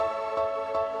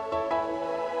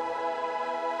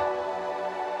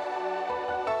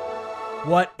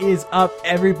What is up,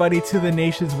 everybody, to the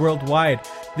nations worldwide?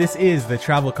 This is the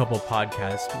Travel Couple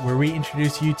Podcast, where we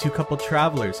introduce you to couple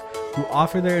travelers who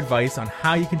offer their advice on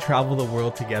how you can travel the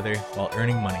world together while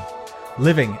earning money.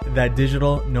 Living that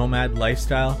digital nomad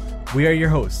lifestyle, we are your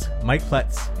hosts, Mike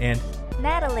Pletz and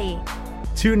Natalie.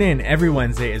 Tune in every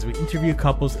Wednesday as we interview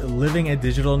couples living a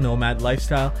digital nomad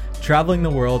lifestyle, traveling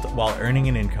the world while earning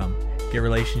an income. Get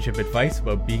relationship advice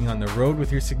about being on the road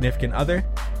with your significant other,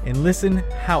 and listen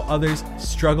how others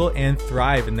struggle and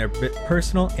thrive in their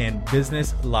personal and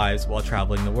business lives while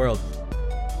traveling the world.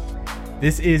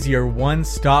 This is your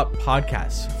one-stop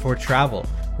podcast for travel,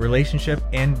 relationship,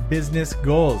 and business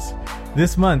goals.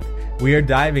 This month, we are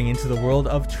diving into the world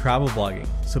of travel blogging,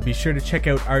 so be sure to check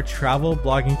out our travel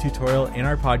blogging tutorial in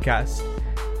our podcast.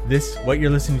 This, what you're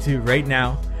listening to right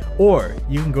now, or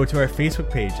you can go to our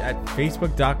Facebook page at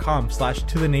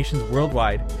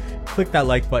facebook.com/tothenationsworldwide, click that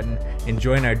like button, and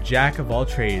join our Jack of all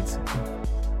trades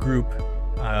group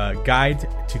guide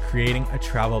to creating a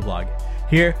travel blog.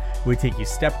 Here, we take you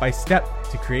step by step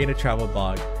to create a travel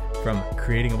blog, from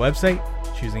creating a website,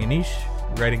 choosing a niche,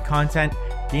 writing content,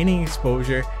 gaining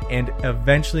exposure, and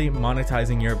eventually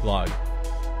monetizing your blog.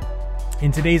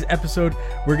 In today's episode,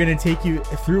 we're going to take you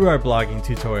through our blogging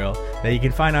tutorial that you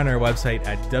can find on our website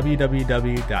at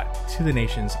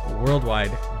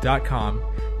www.tothenationsworldwide.com.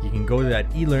 You can go to that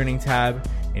e-learning tab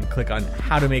and click on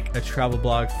how to make a travel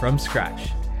blog from scratch.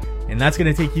 And that's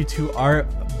going to take you to our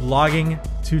blogging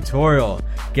tutorial,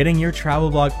 getting your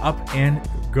travel blog up and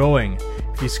going.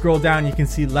 If you scroll down, you can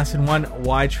see lesson 1,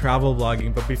 why travel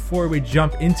blogging. But before we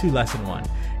jump into lesson 1,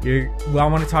 I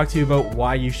want to talk to you about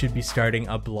why you should be starting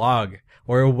a blog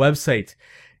or a website.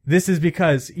 This is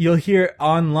because you'll hear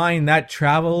online that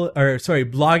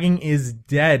blogging is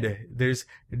dead. There's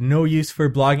no use for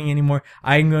blogging anymore.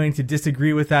 I'm going to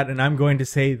disagree with that, and I'm going to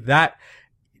say that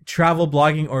travel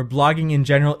blogging or blogging in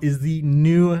general is the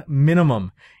new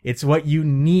minimum. It's what you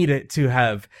need to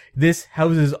have. This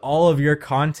houses all of your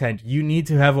content. You need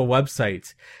to have a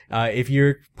website. If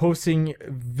you're posting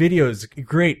videos,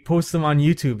 great, post them on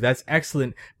YouTube. That's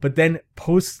excellent. But then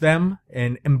post them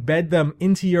and embed them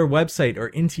into your website or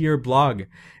into your blog.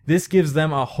 This gives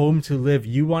them a home to live.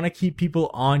 You want to keep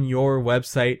people on your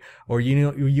website, or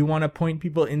you want to point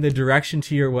people in the direction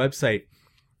to your website.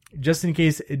 Just in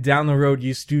case down the road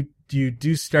you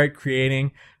do start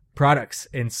creating products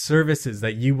and services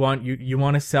that you want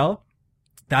to sell,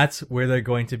 that's where they're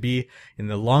going to be. And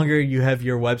the longer you have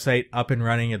your website up and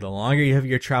running, and the longer you have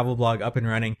your travel blog up and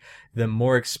running, the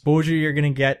more exposure you're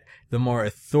going to get, the more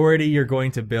authority you're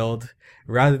going to build,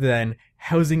 rather than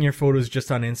housing your photos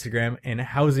just on Instagram and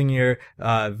housing your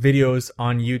videos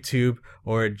on YouTube,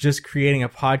 or just creating a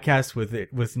podcast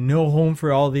with no home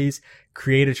for all these.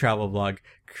 Create a travel blog.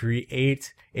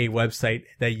 Create a website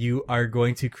that you are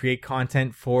going to create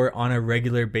content for on a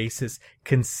regular basis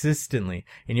consistently.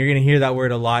 And you're going to hear that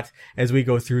word a lot as we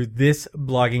go through this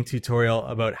blogging tutorial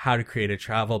about how to create a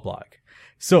travel blog.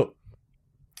 So,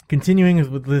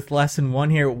 continuing with lesson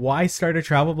 1 here, why start a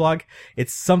travel blog?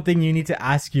 It's something you need to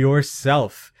ask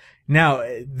yourself. Now,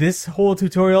 this whole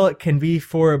tutorial can be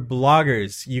for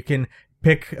bloggers. You can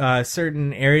pick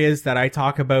certain areas that I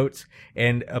talk about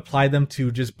and apply them to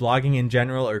just blogging in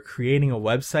general or creating a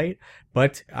website.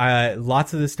 But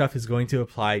lots of this stuff is going to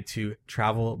apply to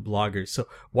travel bloggers. So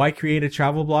why create a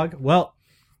travel blog? Well,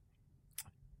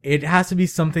 it has to be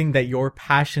something that you're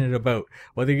passionate about.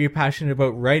 Whether you're passionate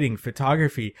about writing,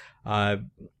 photography,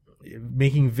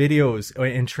 making videos,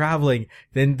 and traveling,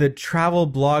 then the travel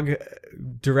blog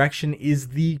direction is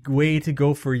the way to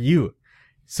go for you.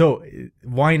 So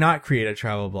why not create a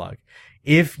travel blog?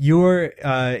 If you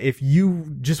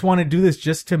just want to do this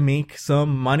just to make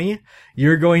some money,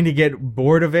 you're going to get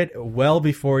bored of it well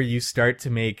before you start to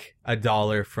make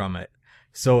 $1 from it.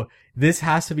 So this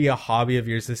has to be a hobby of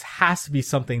yours. This has to be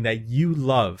something that you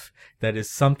love, that is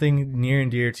something near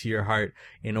and dear to your heart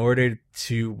in order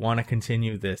to want to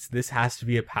continue this. This has to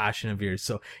be a passion of yours.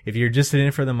 So if you're just in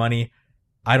it for the money,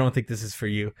 I don't think this is for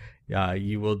you.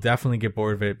 You will definitely get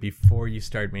bored of it before you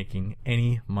start making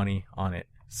any money on it.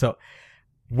 So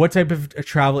what type of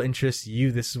travel interests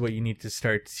you? This is what you need to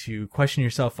start to question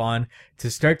yourself on,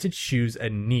 to start to choose a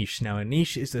niche. Now, a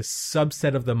niche is a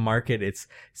subset of the market. It's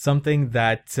something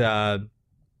that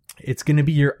it's going to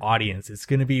be your audience. It's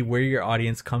going to be where your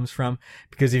audience comes from.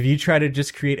 Because if you try to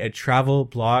just create a travel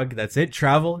blog, that's it.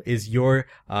 Travel is your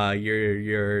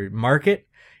market.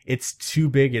 It's too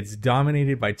big. It's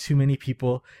dominated by too many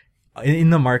people in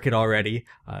the market already.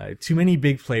 Too many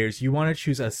big players. You want to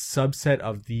choose a subset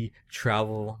of the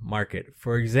travel market.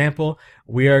 For example,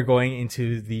 we are going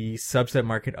into the subset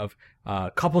market of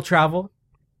couple travel,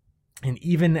 And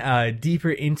even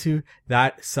deeper into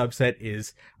that subset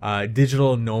is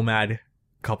digital nomad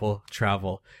couple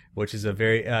travel, which is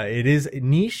it is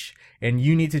niche, and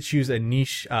you need to choose a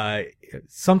niche,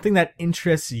 something that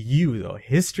interests you though.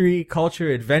 History, culture,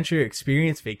 adventure,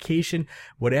 experience, vacation,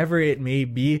 whatever it may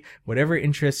be, whatever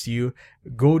interests you,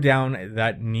 go down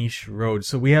that niche road.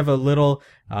 So we have a little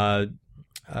sort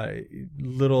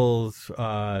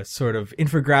of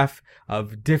infograph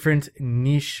of different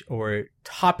niche or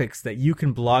topics that you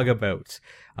can blog about.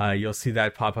 You'll see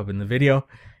that pop up in the video.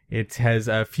 It has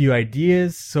a few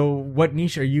ideas. So what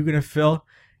niche are you going to fill?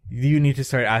 You need to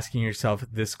start asking yourself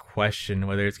this question,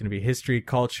 whether it's going to be history,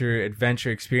 culture,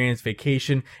 adventure, experience,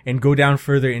 vacation, and go down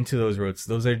further into those roads.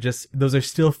 Those are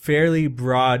still fairly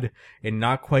broad and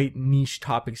not quite niche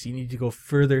topics. You need to go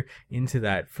further into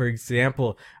that. For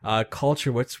example,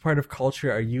 culture. What part of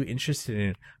culture are you interested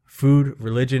in? Food,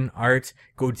 religion, art.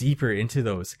 Go deeper into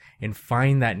those and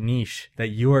find that niche that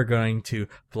you are going to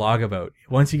blog about.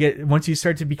 Once you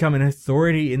start to become an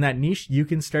authority in that niche, you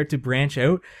can start to branch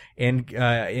out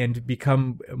and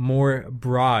become more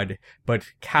broad, but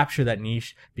capture that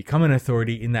niche, become an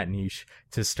authority in that niche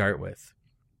to start with.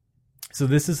 So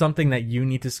this is something that you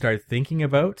need to start thinking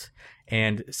about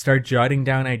and start jotting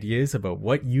down ideas about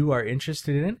what you are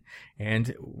interested in.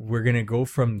 And we're going to go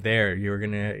from there.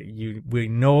 We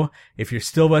know if you're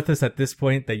still with us at this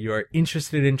point that you are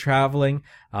interested in traveling,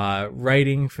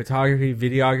 writing, photography,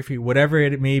 videography, whatever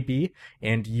it may be.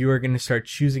 And you are going to start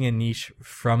choosing a niche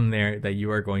from there that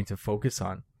you are going to focus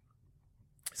on.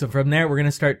 So from there, we're going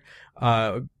to start,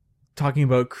 talking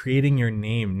about creating your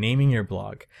name, naming your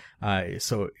blog.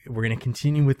 So we're going to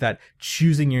continue with that,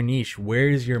 choosing your niche. Where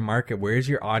is your market? Where is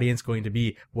your audience going to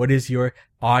be? What is your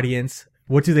audience?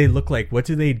 What do they look like? What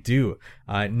do they do?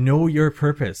 Know your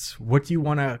purpose. What do you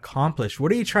want to accomplish?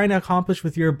 What are you trying to accomplish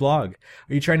with your blog?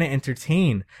 Are you trying to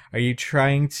entertain? Are you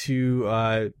trying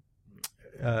to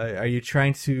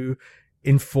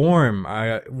inform?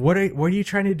 What are you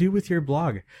trying to do with your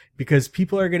blog? Because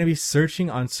people are going to be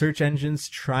searching on search engines,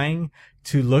 trying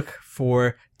to look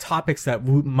for topics that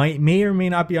may or may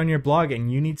not be on your blog,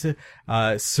 and you need to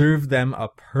serve them a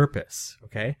purpose.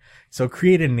 Okay, so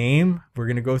create a name. We're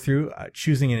going to go through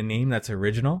choosing a name that's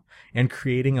original and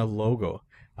creating a logo.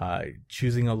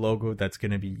 Choosing a logo that's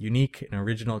going to be unique and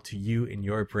original to you and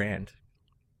your brand.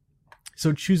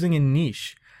 So choosing a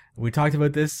niche. We talked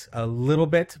about this a little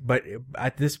bit, but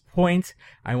at this point,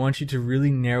 I want you to really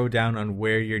narrow down on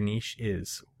where your niche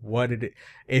is.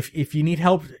 If you need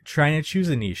help trying to choose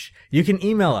a niche, you can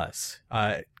email us,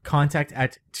 contact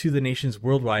at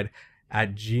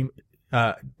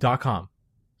tothenationsworldwide@gmail.com.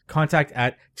 Contact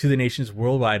at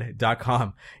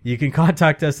tothenationsworldwide.com. You can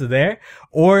contact us there,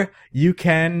 or you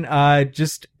can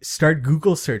just start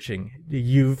Google searching.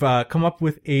 You've come up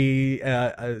with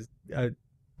a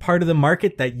part of the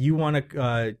market that you want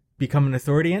to become an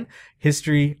authority in: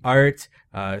 history, art,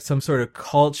 some sort of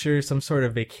culture, some sort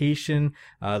of vacation,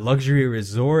 luxury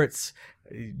resorts.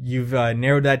 You've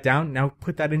narrowed that down. Now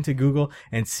put that into Google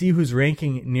and see who's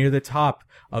ranking near the top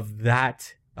of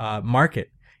that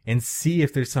market, and see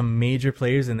if there's some major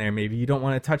players in there. Maybe you don't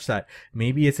want to touch that.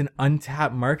 Maybe it's an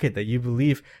untapped market that you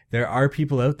believe there are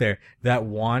people out there that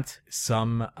want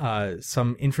some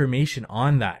information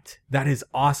on that. That is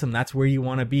awesome. That's where you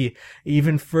want to be.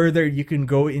 Even further, you can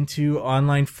go into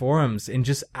online forums and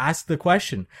just ask the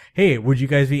question, hey, would you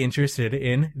guys be interested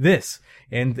in this?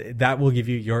 And that will give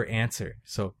you your answer.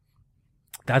 So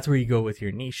that's where you go with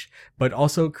your niche, but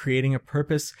also creating a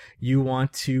purpose. You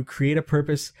want to create a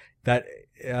purpose that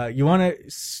you want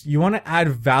to add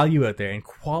value out there, and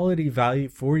quality value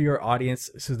for your audience,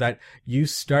 so that you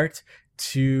start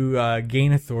to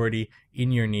gain authority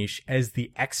in your niche as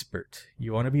the expert.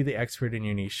 You want to be the expert in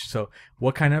your niche. So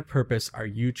what kind of purpose are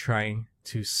you trying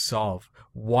to solve?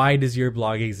 Why does your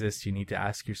blog exist? You need to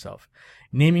ask yourself.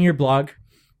 Naming your blog.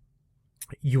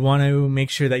 You want to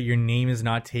make sure that your name is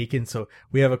not taken. So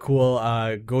we have a cool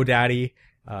GoDaddy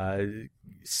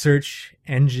search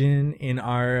engine in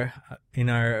our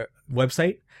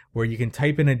website, where you can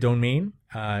type in a domain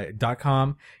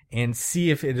 .com and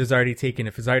see if it is already taken.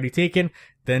 If it's already taken,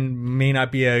 then may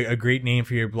not be a great name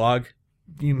for your blog.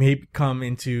 You may come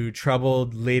into trouble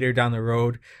later down the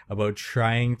road about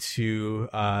trying to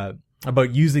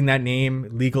about using that name,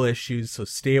 legal issues. So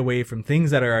stay away from things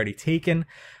that are already taken.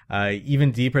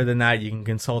 Even deeper than that, you can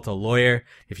consult a lawyer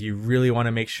if you really want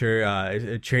to make sure,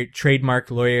 a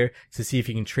trademark lawyer, to see if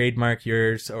you can trademark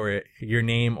yours or your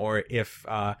name, or if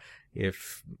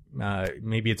if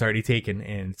maybe it's already taken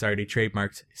and it's already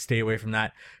trademarked. Stay away from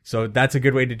that. So that's a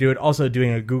good way to do it. Also,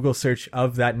 doing a Google search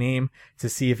of that name to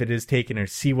see if it is taken or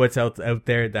see what's out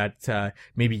there that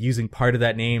maybe using part of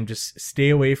that name. Just stay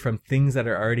away from things that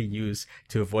are already used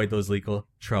to avoid those legal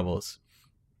troubles.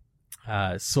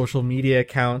 Social media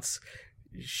accounts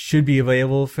should be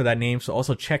available for that name. So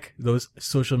also check those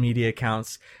social media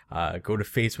accounts. Go to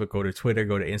Facebook, go to Twitter,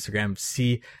 go to Instagram,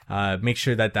 make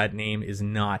sure that name is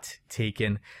not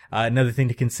taken. Another thing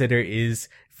to consider is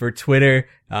for Twitter,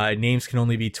 names can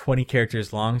only be 20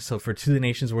 characters long. So for To The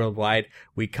Nations Worldwide,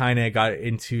 we kind of got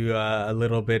into a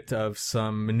little bit of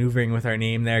some maneuvering with our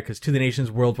name there, because To The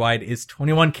Nations Worldwide is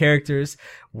 21 characters,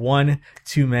 one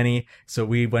too many. So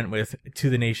we went with To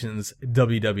The Nations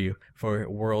WW for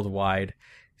worldwide.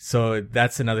 So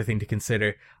that's another thing to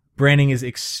consider. Branding is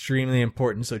extremely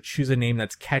important, so choose a name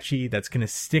that's catchy, that's going to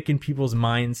stick in people's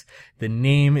minds. The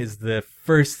name is the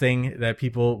first thing that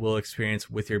people will experience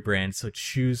with your brand, so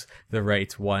choose the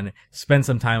right one. Spend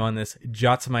some time on this,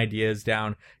 jot some ideas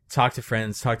down, talk to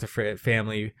friends, talk to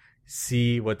family,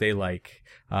 see what they like.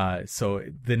 So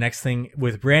the next thing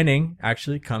with branding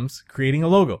actually comes creating a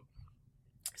logo.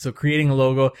 So creating a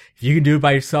logo, if you can do it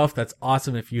by yourself, that's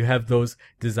awesome. If you have those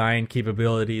design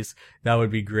capabilities, that would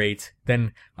be great.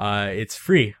 Then it's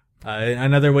free.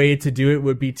 Another way to do it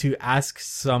would be to ask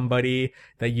somebody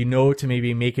that you know to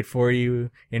maybe make it for you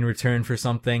in return for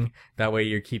something. That way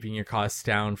you're keeping your costs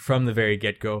down from the very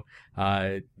get-go.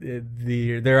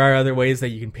 There are other ways that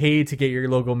you can pay to get your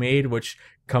logo made, which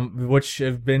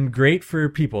have been great for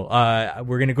people.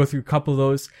 We're going to go through a couple of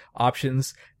those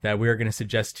options that we're going to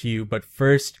suggest to you. But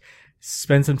first,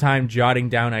 spend some time jotting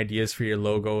down ideas for your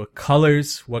logo.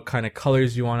 Colors, what kind of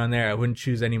colors you want on there. I wouldn't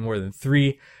choose any more than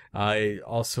 3.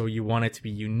 Also, you want it to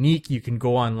be unique. You can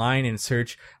go online and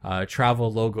search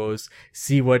travel logos,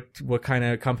 see what kind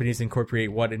of companies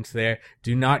incorporate what into there.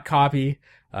 Do not copy.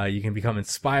 You can become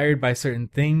inspired by certain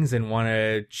things and want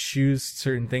to choose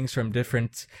certain things from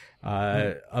different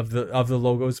of the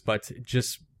logos, but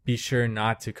just be sure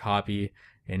not to copy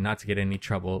and not to get any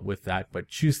trouble with that. But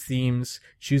choose themes,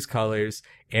 choose colors,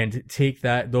 and take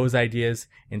those ideas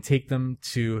and take them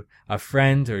to a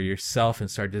friend or yourself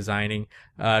and start designing.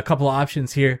 A couple of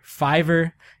options here.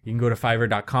 Fiverr. You can go to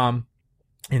fiverr.com.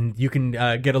 And you can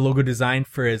get a logo design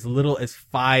for as little as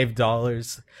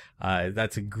 $5.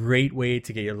 That's a great way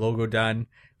to get your logo done.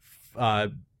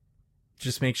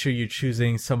 Just make sure you're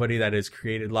choosing somebody that has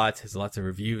created has lots of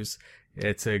reviews.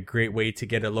 It's a great way to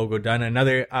get a logo done.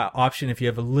 Another option, if you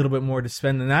have a little bit more to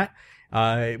spend than that,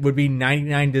 it would be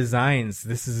 99 Designs.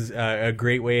 This is a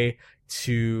great way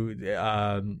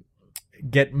to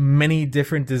get many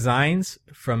different designs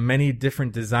from many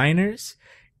different designers.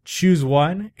 Choose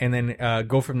one and then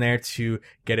go from there to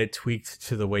get it tweaked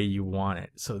to the way you want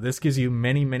it. So this gives you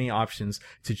many, many options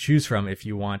to choose from if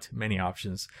you want many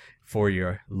options for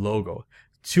your logo.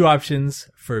 2 options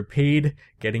for paid,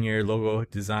 getting your logo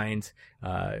designed.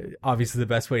 Obviously the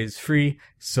best way is free.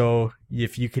 So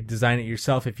if you could design it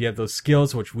yourself, if you have those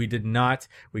skills, which we did not,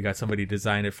 we got somebody to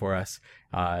design it for us.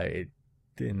 And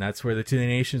that's where the To The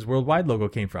Nations Worldwide logo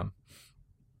came from.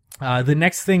 The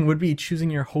next thing would be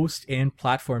choosing your host and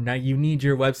platform. Now you need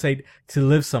your website to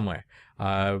live somewhere.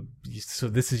 So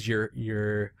this is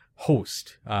your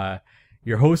host.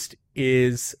 Your host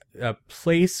is a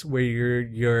place where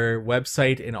your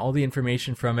website and all the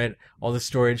information from it, all the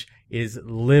storage is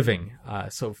living.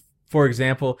 So for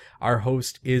example, our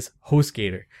host is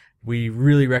HostGator. We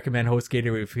really recommend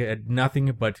HostGator. We've had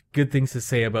nothing but good things to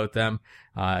say about them.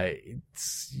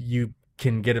 You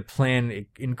can get a plan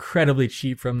incredibly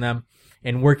cheap from them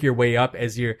and work your way up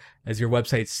as your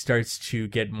website starts to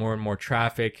get more and more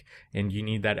traffic, and you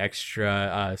need that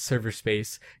extra server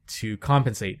space to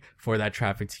compensate for that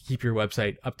traffic to keep your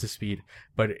website up to speed.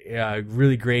 But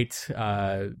really great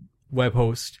web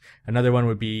host. Another one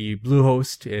would be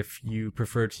Bluehost. If you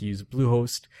prefer to use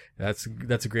Bluehost, that's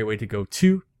a great way to go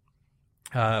too.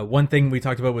 One thing we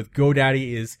talked about with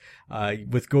GoDaddy is,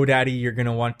 with GoDaddy, you're going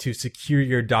to want to secure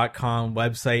your .com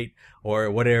website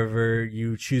or whatever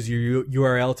you choose your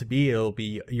URL to be. It'll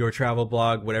be your travel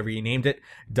blog, whatever you named it,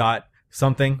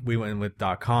 .something. We went with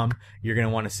 .com. You're going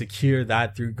to want to secure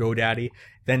that through GoDaddy.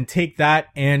 Then take that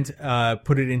and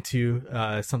put it into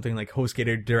something like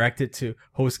HostGator. Direct it to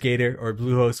HostGator or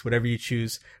Bluehost, whatever you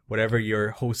choose, whatever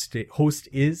your host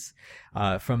is.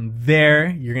 From there,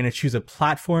 you're going to choose a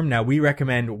platform. Now, we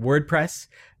recommend WordPress.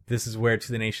 This is where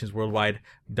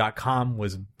tothenationsworldwide.com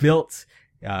was built.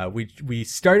 We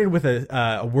started with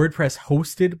a WordPress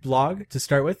hosted blog to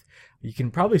start with. You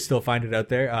can probably still find it out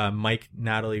there. Mike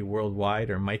Natalie Worldwide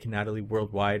or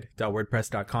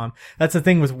MikeNatalieWorldwide.wordpress.com. That's the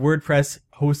thing with WordPress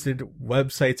hosted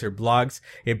websites or blogs.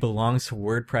 It belongs to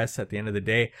WordPress at the end of the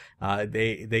day.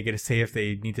 They get to say if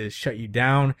they need to shut you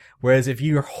down. Whereas if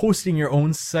you're hosting your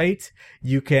own site,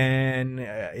 you can,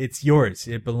 it's yours.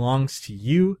 It belongs to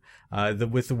you.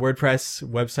 With the WordPress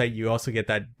website, you also get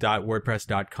that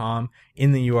 .wordpress.com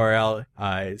in the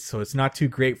URL. So it's not too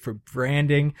great for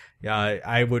branding.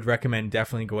 I would recommend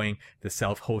definitely going the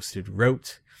self-hosted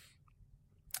route.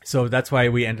 So that's why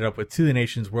we ended up with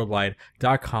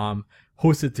tothenationsworldwide.com,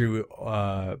 hosted through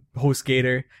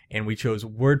HostGator, and we chose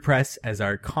WordPress as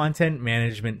our content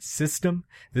management system.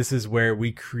 This is where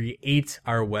we create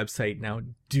our website. Now,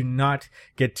 do not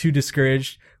get too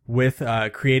discouraged with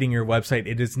creating your website.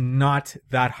 It is not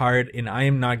that hard, and I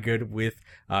am not good with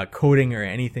coding or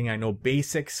anything. I know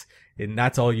basics, and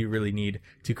that's all you really need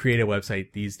to create a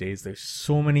website these days. There's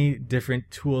so many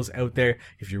different tools out there.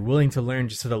 If you're willing to learn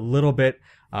just a little bit,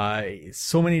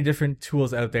 so many different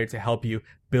tools out there to help you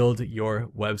build your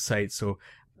website. So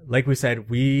like we said,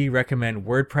 we recommend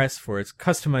WordPress for its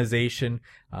customization,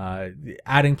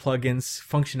 adding plugins,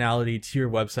 functionality to your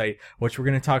website, which we're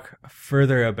going to talk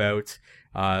further about.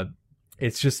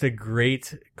 It's just a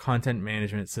great content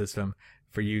management system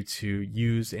for you to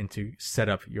use and to set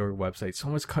up your website. So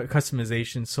much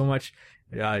customization, so much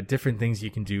different things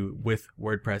you can do with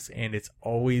WordPress, and it's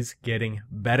always getting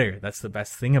better. That's the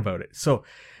best thing about it. So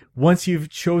once you've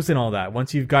chosen all that,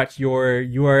 once you've got your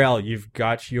URL, you've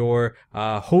got your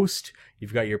host,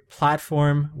 you've got your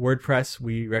platform, WordPress,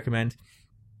 we recommend,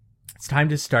 it's time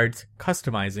to start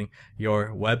customizing your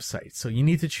website. So you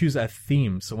need to choose a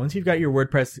theme. So once you've got your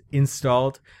WordPress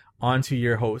installed onto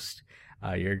your host,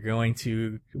 you're going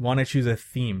to want to choose a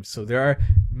theme. So there are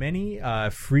many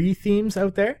free themes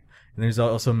out there, and there's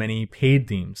also many paid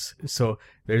themes. So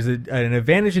there's an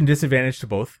advantage and disadvantage to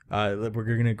both. We're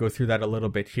going to go through that a little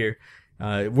bit here.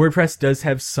 WordPress does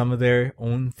have some of their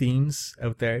own themes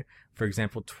out there. For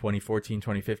example, 2014,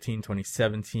 2015,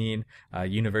 2017,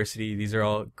 University. These are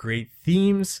all great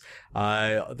themes.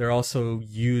 They're also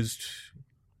used.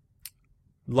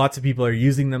 Lots of people are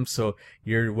using them, so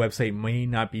your website may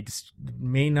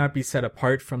not be set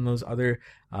apart from those other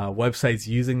websites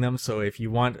using them. So if you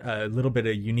want a little bit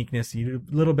of uniqueness, a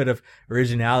little bit of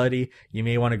originality, you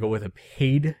may want to go with a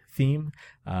paid theme.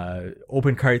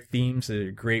 OpenCart themes are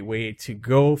a great way to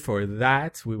go for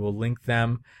that. We will link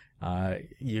them.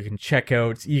 You can check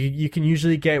out. You can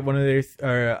usually get one of their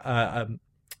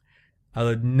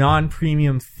a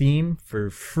non-premium theme for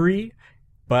free,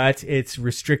 but it's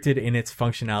restricted in its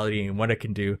functionality and what it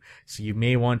can do. So you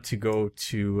may want to go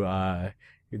to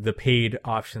the paid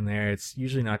option there. It's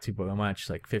usually not too much,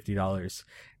 like $50,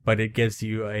 but it gives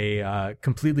you a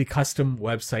completely custom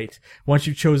website. Once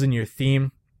you've chosen your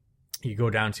theme, you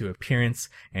go down to Appearance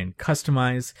and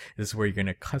Customize. This is where you're going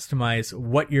to customize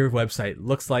what your website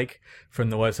looks like,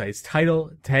 from the website's title,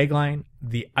 tagline,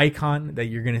 the icon that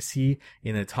you're going to see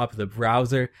in the top of the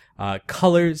browser,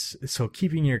 colors. So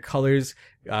keeping your colors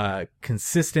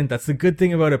consistent. That's the good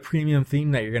thing about a premium theme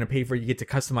that you're going to pay for. You get to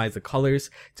customize the colors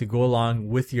to go along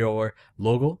with your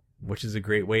logo, which is a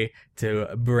great way to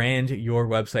brand your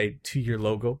website to your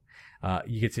logo.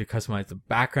 You get to customize the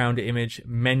background image,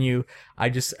 menu. I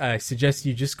suggest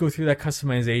you just go through that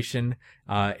customization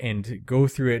and go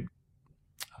through it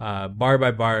bar by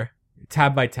bar,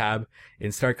 tab by tab,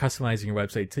 and start customizing your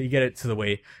website till you get it to the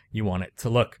way you want it to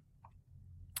look.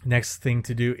 Next thing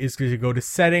to do is to go to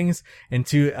settings and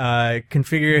to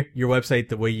configure your website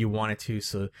the way you want it to.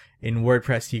 So in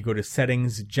WordPress, you go to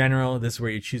settings, general. This is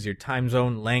where you choose your time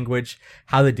zone, language,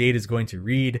 how the date is going to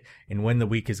read, and when the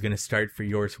week is going to start for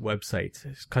your website.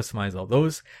 Customize all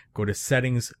those. Go to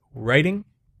settings, writing.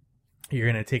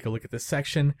 You're going to take a look at this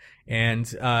section,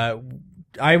 and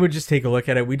I would just take a look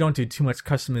at it. We don't do too much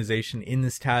customization in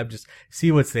this tab. Just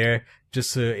see what's there.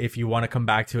 Just so if you want to come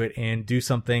back to it and do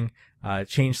something,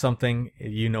 change something,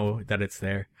 you know that it's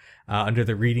there. Under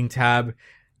the reading tab,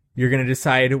 you're going to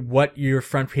decide what your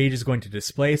front page is going to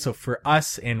display. So for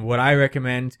us, and what I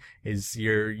recommend is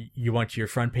you want your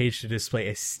front page to display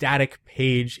a static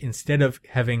page instead of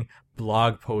having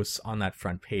blog posts on that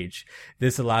front page.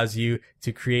 This allows you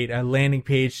to create a landing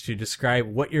page to describe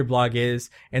what your blog is,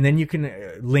 and then you can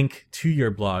link to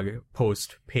your blog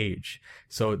post page.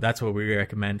 So that's what we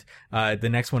recommend. The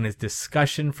next one is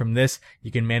discussion. From this,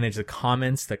 you can manage the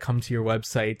comments that come to your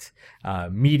website.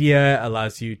 Media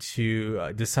allows you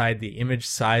to decide the image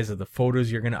size of the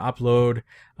photos you're going to upload.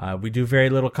 We do very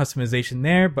little customization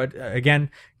there, but again,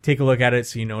 take a look at it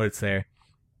so you know it's there.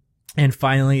 And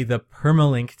finally, the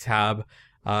permalink tab.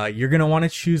 You're going to want to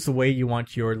choose the way you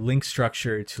want your link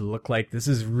structure to look like. This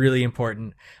is really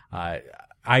important.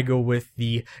 I go with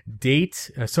the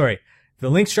the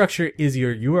link structure is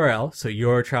your URL, so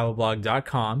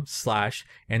yourtravelblog.com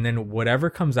 / and then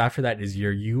whatever comes after that is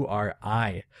your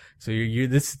URI. So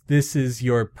this is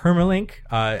your permalink.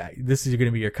 This is going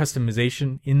to be your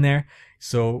customization in there.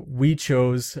 So we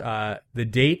chose the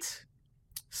date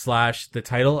 / the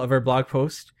title of our blog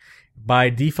post.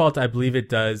 By default, I believe it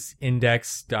does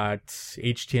index.html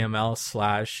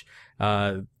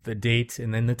 / the date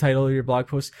and then the title of your blog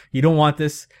post. You don't want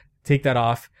this. Take that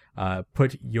off. You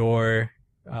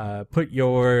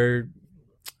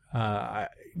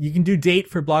can do date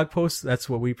for blog posts. That's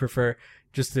what we prefer,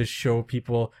 just to show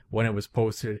people when it was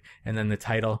posted, and then the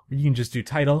title. You can just do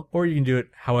title, or you can do it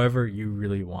however you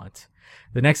really want.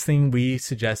 The next thing we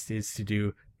suggest is to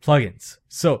do plugins.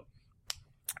 So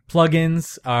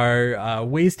plugins are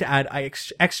ways to add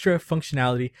extra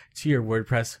functionality to your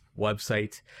WordPress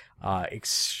website.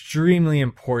 Extremely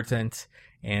important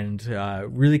and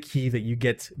really key that you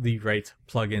get the right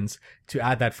plugins to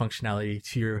add that functionality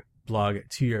to your blog,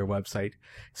 to your website.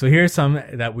 So here are some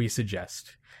that we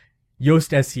suggest.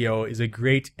 Yoast SEO is a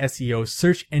great SEO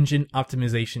search engine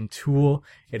optimization tool.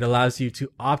 It allows you to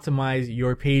optimize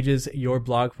your pages, your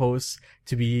blog posts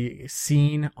to be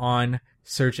seen on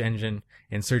search engine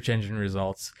and search engine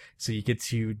results. So you get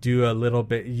to do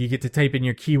you get to type in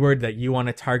your keyword that you want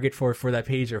to target for that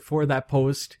page or for that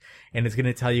post, and it's going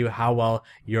to tell you how well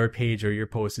your page or your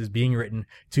post is being written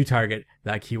to target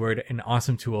that keyword. An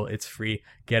awesome tool. It's free.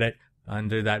 Get it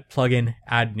under that plugin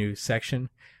add new section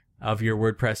of your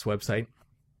WordPress website.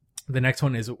 The next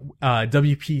one is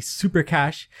WP Super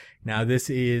Cache. Now this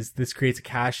creates a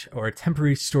cache or a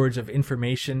temporary storage of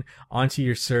information onto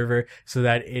your server so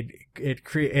that it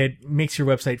makes your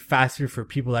website faster for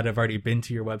people that have already been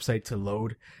to your website to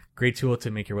load. Great tool to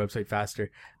make your website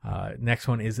faster. Next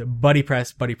one is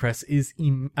BuddyPress. BuddyPress is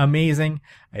amazing.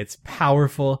 It's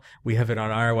powerful. We have it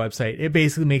on our website. It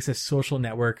basically makes a social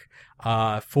network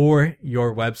for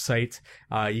your website.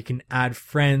 You can add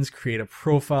friends, create a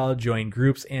profile, join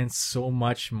groups, and so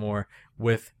much more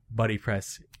with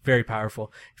BuddyPress. Very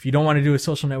powerful. If you don't want to do a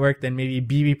social network, then maybe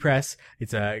BBPress.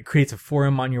 It creates a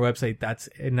forum on your website. That's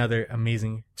another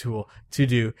amazing tool to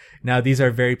do. Now, these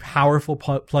are very powerful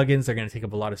plugins. They're going to take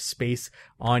up a lot of space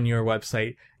on your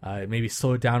website. Maybe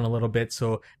slow it down a little bit.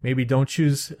 So maybe don't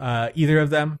choose either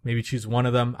of them. Maybe choose one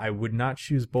of them. I would not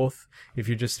choose both if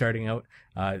you're just starting out.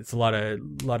 It's a lot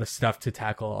of stuff to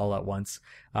tackle all at once.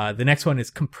 The next one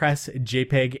is compress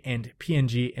JPEG and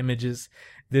PNG images.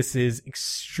 This is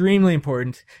extremely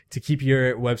important to keep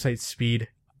your website speed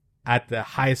at the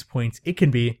highest points it can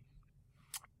be.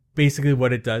 Basically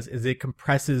what it does is it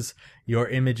compresses your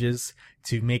images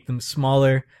to make them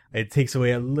smaller. It takes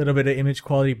away a little bit of image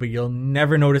quality, but you'll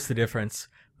never notice the difference.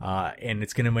 And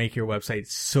it's going to make your website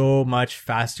so much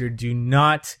faster. Do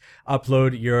not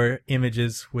upload your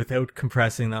images without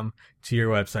compressing them to your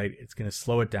website. It's going to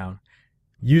slow it down.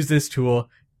 Use this tool.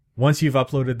 Once you've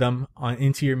uploaded them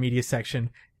into your media section,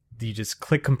 you just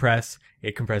click compress.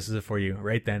 It compresses it for you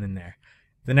right then and there.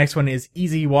 The next one is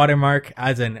Easy Watermark.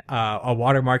 Adds a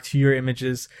watermark to your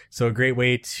images. So a great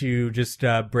way to just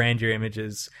brand your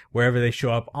images wherever they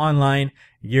show up online.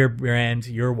 Your brand,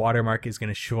 your watermark is going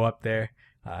to show up there.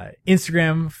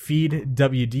 Instagram Feed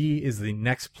WD is the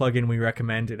next plugin we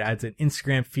recommend. It adds an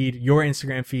Instagram feed, your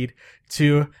Instagram feed,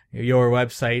 to your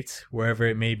website, wherever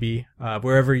it may be,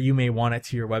 wherever you may want it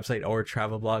to your website or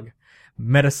travel blog.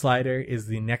 Meta Slider is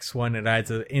the next one. It adds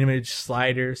an image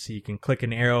slider so you can click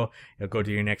an arrow. It'll go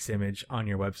to your next image on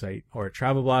your website or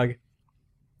travel blog.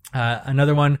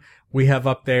 Another one we have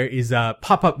up there is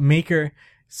Pop-Up Maker.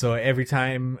 So every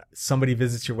time somebody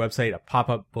visits your website, a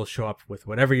pop-up will show up with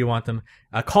whatever you want them,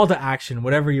 a call to action,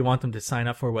 whatever you want them to sign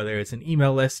up for, whether it's an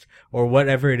email list or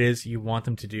whatever it is you want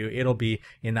them to do. It'll be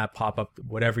in that pop-up,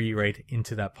 whatever you write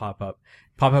into that pop-up.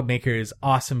 Pop-Up Maker is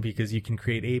awesome because you can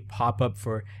create a pop-up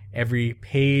for every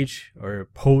page or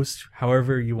post,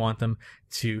 however you want them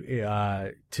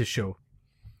to show.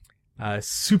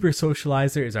 Super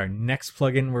Socializer is our next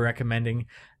plugin we're recommending.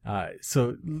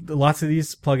 So lots of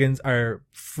these plugins are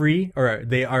free, or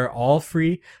they are all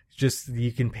free. Just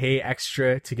you can pay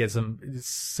extra to get some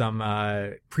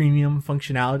premium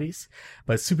functionalities.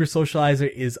 But Super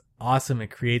Socializer is awesome.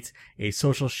 It creates a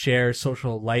social share,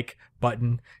 social like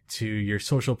button to your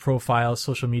social profiles,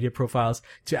 social media profiles,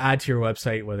 to add to your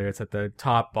website, whether it's at the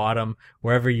top, bottom,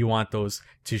 wherever you want those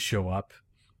to show up.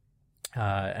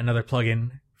 Another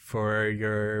plugin for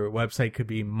your website could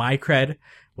be MyCred,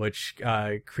 which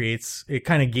it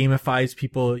kind of gamifies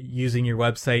people using your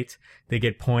website. They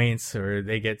get points, or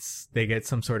they get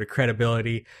some sort of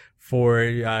credibility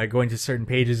for going to certain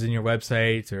pages in your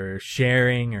website, or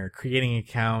sharing, or creating an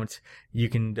account. You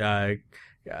can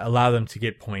allow them to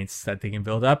get points that they can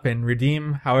build up and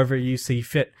redeem however you see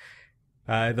fit.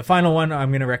 The final one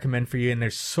I'm going to recommend for you, and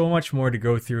there's so much more to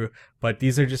go through, but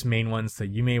these are just main ones that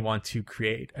you may want to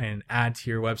create and add to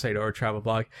your website or travel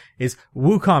blog, is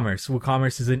WooCommerce.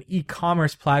 WooCommerce is an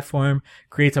e-commerce platform,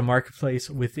 creates a marketplace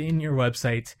within your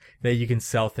website that you can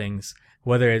sell things,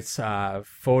 whether it's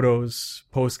photos,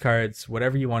 postcards,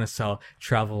 whatever you want to sell,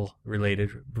 travel related,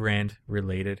 brand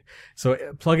related. So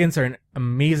plugins are an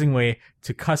amazing way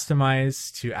to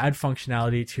customize, to add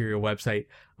functionality to your website.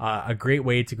 A great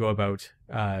way to go about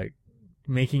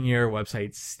making your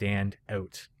website stand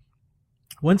out.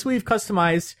 Once we've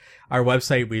customized our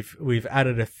website, we've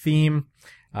added a theme.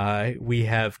 We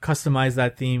have customized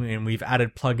that theme, and we've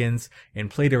added plugins and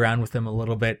played around with them a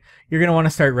little bit. You're going to want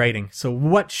to start writing. So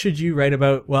what should you write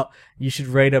about? Well, you should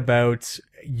write about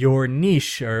your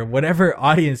niche, or whatever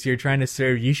audience you're trying to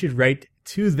serve. You should write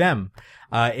to them.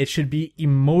 It should be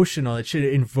emotional. It should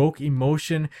invoke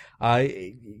emotion.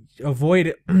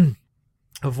 Avoid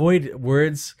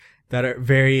words that are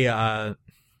very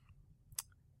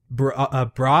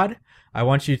broad. I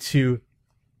want you to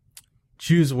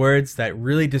choose words that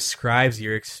really describes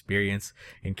your experience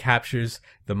and captures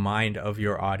the mind of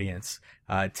your audience.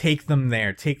 Take them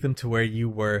there. Take them to where you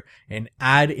were, and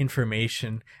add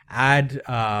information. Add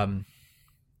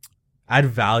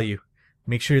value.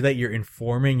 Make sure that you're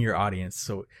informing your audience.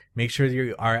 So make sure that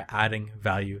you are adding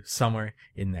value somewhere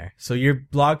in there. So your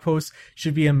blog post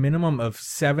should be a minimum of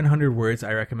 700 words,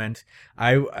 I recommend.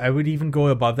 I would even go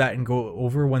above that and go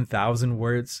over 1,000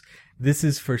 words. This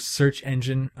is for search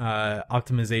engine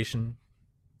optimization,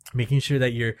 making sure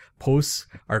that your posts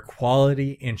are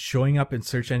quality and showing up in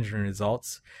search engine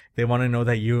results. They want to know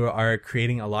that you are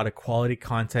creating a lot of quality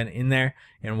content in there.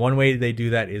 And one way they do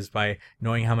that is by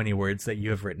knowing how many words that you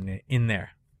have written in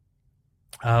there.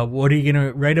 What are you going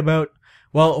to write about?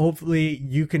 Well, hopefully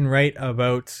you can write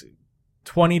about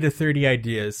 20 to 30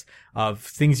 ideas of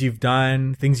things you've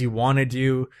done, things you want to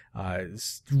do,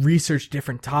 research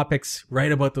different topics,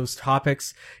 write about those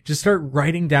topics. Just start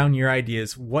writing down your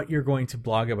ideas, what you're going to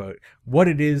blog about, what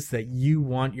it is that you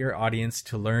want your audience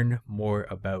to learn more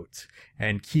about,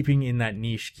 and keeping in that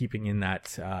niche, keeping in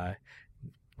that,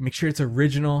 make sure it's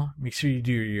original. Make sure you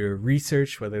do your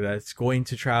research, whether that's going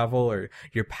to travel or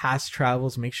your past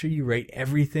travels. Make sure you write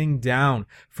everything down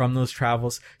from those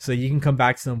travels so you can come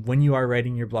back to them when you are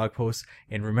writing your blog posts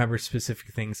and remember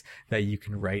specific things that you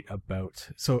can write about.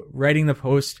 So writing the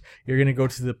post, you're going to go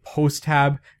to the post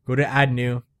tab, go to add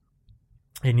new,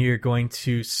 and you're going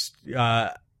to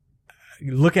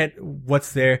look at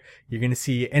what's there. You're going to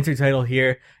see enter title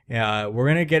here. We're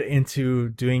going to get into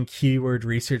doing keyword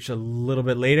research a little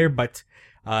bit later, but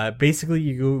basically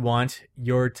you want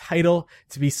your title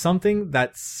to be something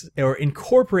or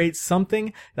incorporate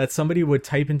something that somebody would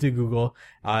type into Google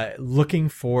looking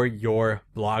for your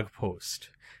blog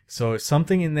post. So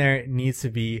something in there needs to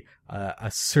be a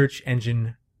search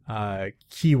engine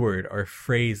keyword or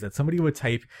phrase that somebody would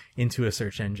type into a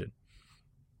search engine.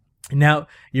 Now,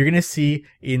 you're going to see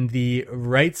in the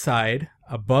right side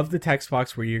above the text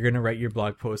box where you're going to write your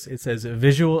blog post, it says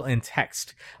visual and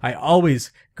text. I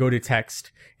always go to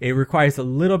text. It requires a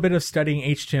little bit of studying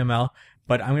HTML,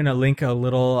 but I'm going to link a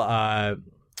little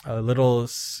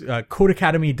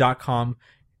codecademy.com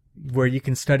where you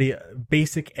can study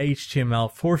basic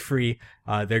HTML for free.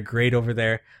 They're great over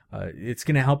there. It's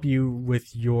going to help you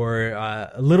with your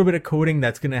a little bit of coding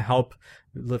that's going to help,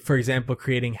 for example,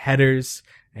 creating headers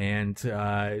and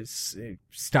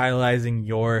stylizing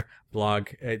your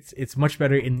blog. It's much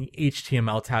better in the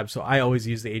HTML tab. So I always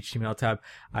use the HTML tab.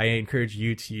 I encourage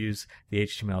you to use the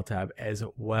HTML tab as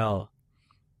well.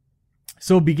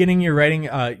 So beginning your writing,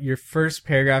 your first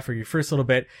paragraph or your first little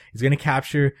bit is going to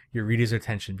capture your reader's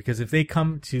attention, because if they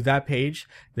come to that page,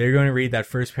 they're going to read that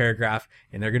first paragraph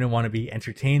and they're going to want to be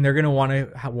entertained. They're going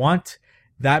to want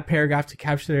that paragraph to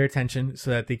capture their attention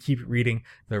so that they keep reading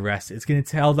the rest. It's going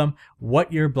to tell them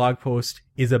what your blog post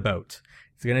is about.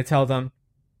 It's going to tell them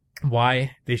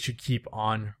why they should keep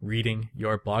on reading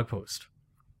your blog post.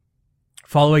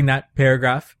 Following that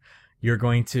paragraph, you're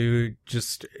going to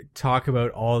just talk about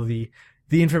all the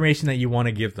information that you want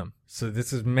to give them. So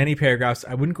this is many paragraphs.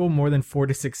 I wouldn't go more than 4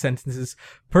 to 6 sentences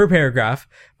per paragraph,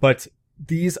 but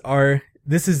this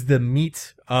is the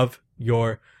meat of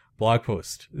your blog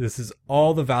post. This is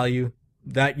all the value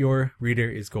that your reader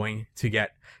is going to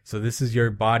get. So this is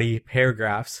your body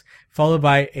paragraphs, followed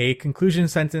by a conclusion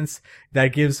sentence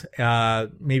that gives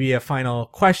maybe a final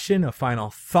question, a final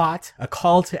thought, a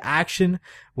call to action,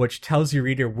 which tells your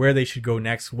reader where they should go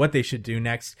next, what they should do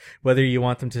next, whether you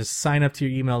want them to sign up to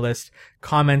your email list,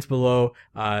 comment below,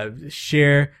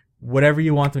 share, whatever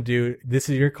you want them to do. This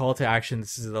is your call to action.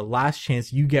 This is the last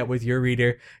chance you get with your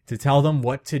reader to tell them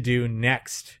what to do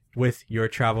next with your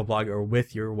travel blog or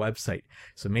with your website.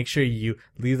 So make sure you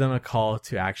leave them a call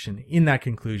to action in that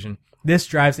conclusion. This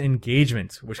drives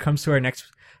engagement, which comes to our next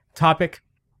topic,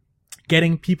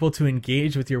 getting people to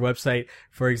engage with your website.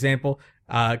 For example,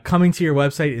 coming to your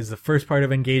website is the first part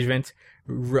of engagement.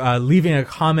 Leaving a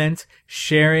comment,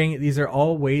 sharing, these are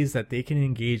all ways that they can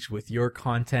engage with your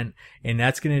content, and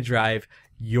that's going to drive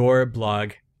your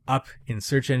blog up in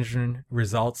search engine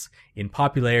results, in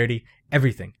popularity,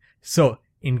 everything. So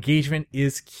engagement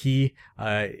is key.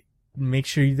 Make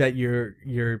sure that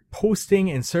you're posting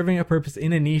and serving a purpose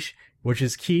in a niche, which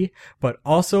is key, but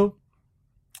also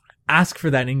ask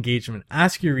for that engagement.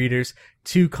 Ask your readers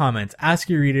to comment. Ask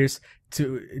your readers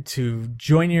to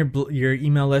join your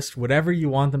email list, whatever you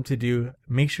want them to do.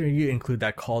 Make sure you include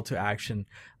that call to action.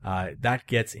 That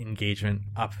gets engagement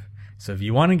up. So if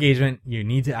you want engagement, you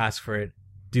need to ask for it.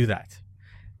 Do that.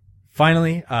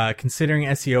 Finally, considering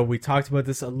SEO, we talked about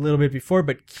this a little bit before,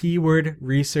 but keyword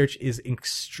research is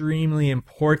extremely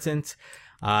important.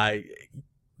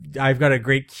 I've got a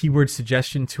great keyword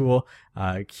suggestion tool,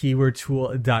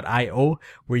 keywordtool.io,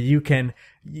 where you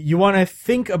want to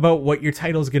think about what your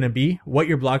title is going to be, what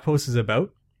your blog post is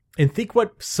about, and think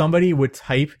what somebody would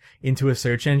type into a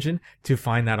search engine to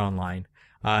find that online.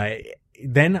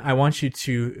 Then I want you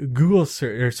to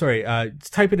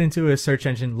type it into a search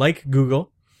engine like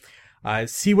Google.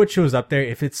 See what shows up there.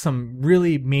 If it's some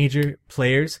really major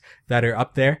players that are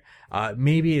up there,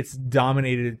 maybe it's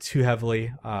dominated too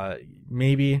heavily.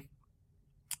 Maybe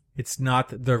it's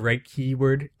not the right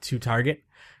keyword to target.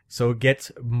 So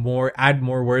add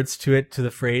more words to it, to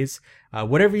the phrase.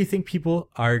 Whatever you think people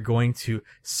are going to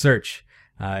search.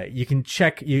 You can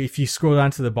check, if you scroll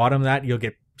down to the bottom of that, you'll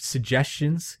get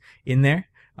suggestions in there.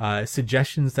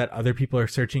 Suggestions that other people are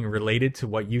searching related to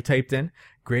what you typed in.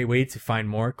 Great way to find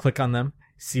more. Click on them.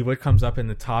 See what comes up in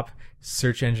the top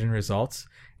search engine results.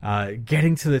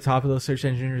 Getting to the top of those search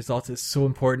engine results is so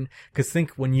important, because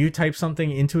think, when you type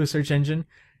something into a search engine,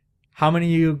 how many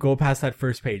of you go past that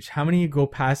first page? How many of you go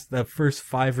past the first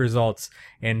 5 results?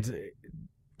 And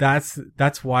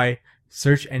that's why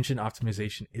search engine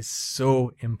optimization is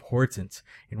so important,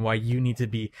 and why you need to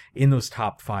be in those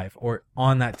top 5 or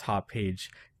on that top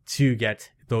page to get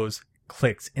those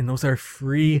clicks. And those are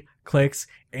free clicks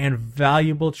and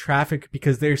valuable traffic,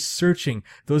 because they're searching.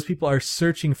 Those people are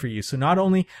searching for you. So not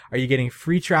only are you getting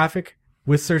free traffic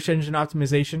with search engine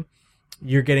optimization,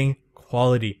 you're getting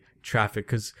quality traffic,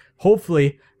 because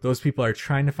hopefully those people are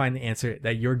trying to find the answer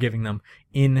that you're giving them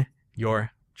in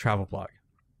your travel blog.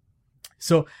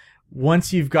 So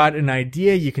once you've got an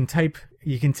idea, you can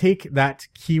take that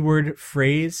keyword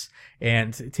phrase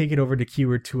and take it over to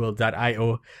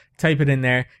keywordtool.io, type it in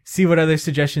there, see what other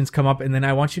suggestions come up, and then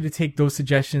I want you to take those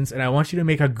suggestions and I want you to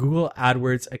make a Google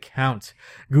AdWords account.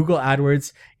 Google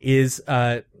AdWords is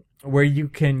where you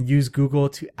can use Google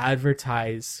to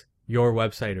advertise your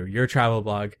website or your travel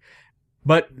blog,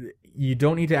 but you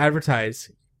don't need to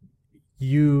advertise.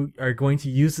 You are going to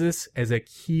use this as a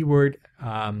keyword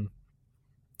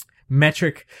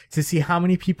metric to see how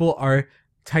many people are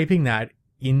typing that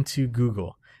into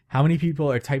Google. How many people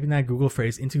are typing that Google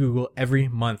phrase into Google every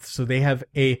month. So they have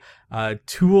a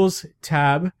tools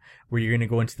tab where you're going to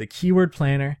go into the keyword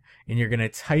planner and you're going to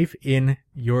type in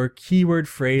your keyword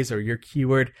phrase or your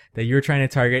keyword that you're trying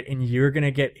to target, and you're going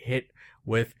to get hit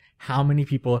with how many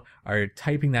people are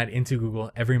typing that into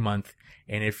Google every month.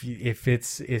 And if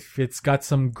it's got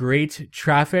some great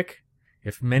traffic,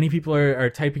 if many people are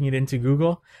typing it into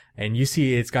Google and you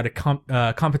see it's got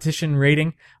a competition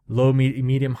rating, low,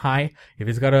 medium, high, if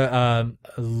it's got a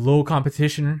low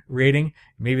competition rating,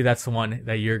 maybe that's the one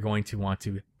that you're going to want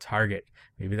to target.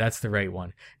 Maybe that's the right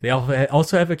one. They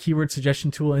also have a keyword suggestion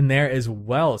tool in there as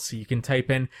well. So you can type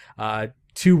in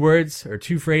 2 words or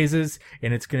 2 phrases,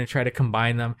 and it's going to try to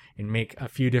combine them and make a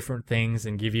few different things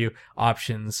and give you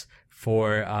options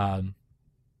for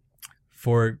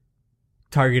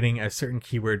targeting a certain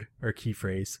keyword or key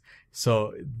phrase.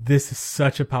 So this is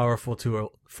such a powerful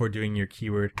tool for doing your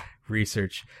keyword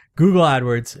research. Google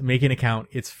AdWords, make an account.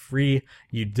 It's free.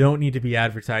 You don't need to be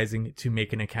advertising to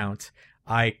make an account.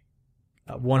 I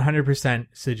 100%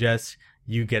 suggest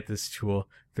you get this tool.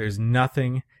 There's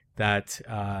nothing that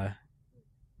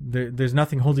there's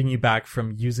nothing holding you back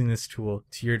from using this tool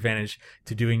to your advantage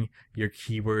to doing your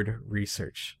keyword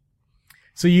research.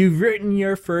 So you've written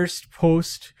your first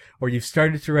post, or you've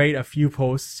started to write a few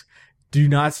posts. Do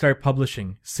not start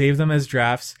publishing. Save them as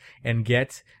drafts and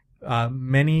get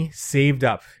many saved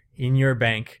up in your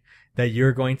bank that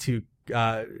you're going to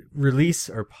release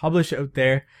or publish out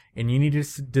there. And you need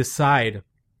to decide,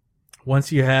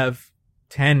 once you have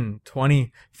 10,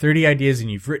 20, 30 ideas and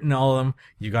you've written all of them,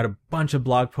 you got a bunch of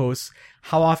blog posts,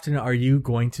 how often are you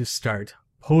going to start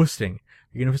posting?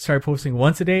 You're going to start posting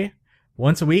once a day,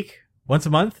 once a week, once a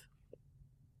month?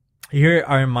 Here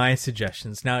are my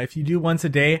suggestions. Now, if you do once a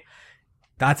day,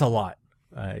 that's a lot.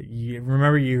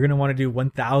 Remember, you're going to want to do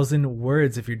 1,000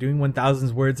 words. If you're doing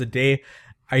 1,000 words a day,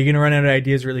 are you going to run out of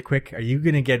ideas really quick? Are you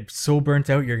going to get so burnt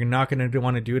out you're not going to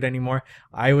want to do it anymore?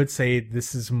 I would say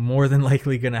this is more than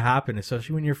likely going to happen,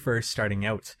 especially when you're first starting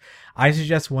out. I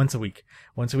suggest once a week.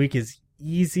 Once a week is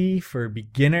easy for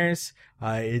beginners.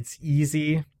 It's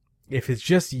easy if it's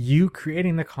just you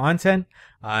creating the content.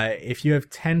 If you have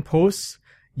 10 posts,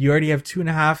 you already have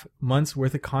 2.5 months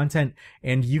worth of content,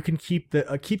 and you can keep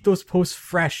those posts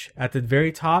fresh at the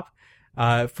very top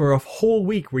for a whole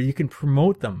week, where you can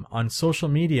promote them on social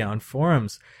media, on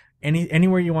forums,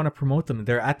 anywhere you want to promote them.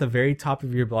 They're at the very top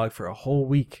of your blog for a whole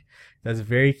week. That's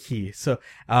very key. So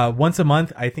once a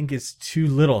month, I think, is too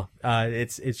little.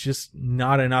 It's just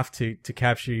not enough to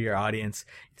capture your audience,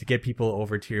 to get people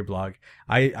over to your blog.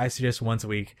 I suggest once a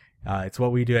week. It's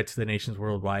what we do at To The Nations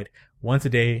Worldwide. Once a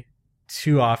day,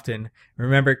 too often.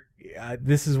 Remember,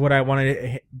 this is what I want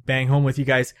to bang home with you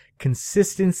guys.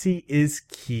 Consistency is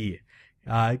key.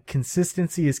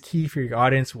 Consistency is key for your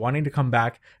audience wanting to come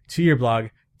back to your blog,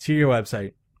 to your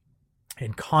website.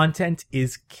 And content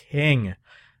is king.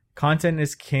 Content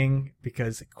is king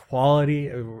because quality,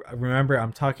 remember,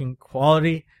 I'm talking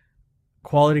quality,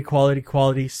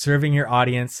 serving your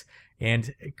audience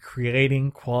and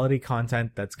creating quality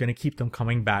content that's going to keep them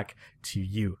coming back to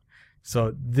you.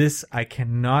 So this, I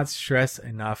cannot stress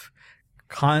enough.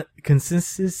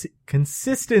 Consistency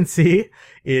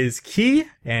is key,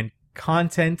 and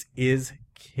content is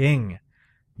king.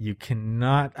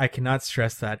 I cannot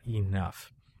stress that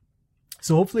enough.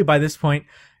 So hopefully by this point,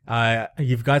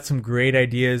 you've got some great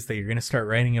ideas that you're going to start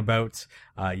writing about.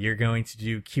 You're going to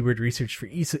do keyword research for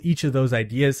each of those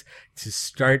ideas to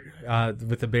start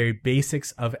with the very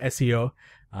basics of SEO.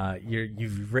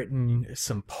 You've written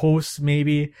some posts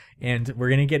maybe, and we're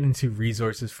going to get into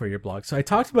resources for your blog. So I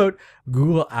talked about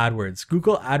Google AdWords.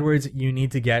 Google AdWords, you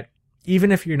need to get, even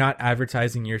if you're not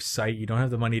advertising your site, you don't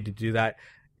have the money to do that,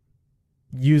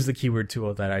 use the keyword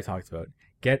tool that I talked about.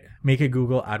 Make a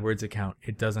Google AdWords account.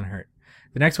 It doesn't hurt.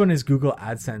 The next one is Google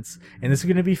AdSense, and this is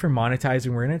going to be for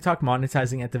monetizing. We're going to talk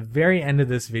monetizing at the very end of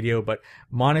this video, but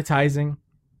monetizing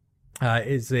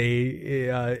is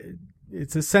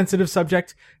it's a sensitive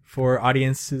subject for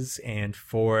audiences and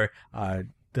for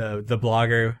the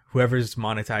blogger, whoever's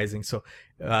monetizing. So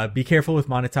be careful with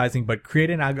monetizing, but create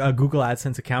a Google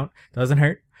AdSense account. Doesn't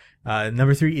hurt.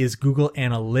 Number 3 is Google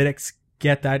Analytics.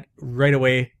 Get that right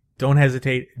away. Don't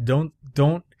hesitate. Don't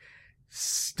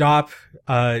stop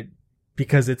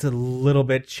because it's a little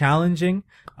bit challenging.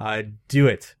 Do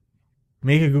it.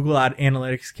 Make a Google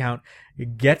Analytics account.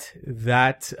 Get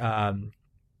that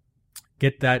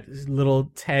little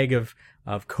tag of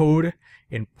code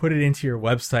and put it into your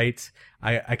website.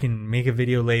 I can make a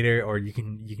video later, or you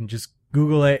can just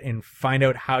Google it and find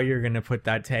out how you're going to put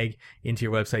that tag into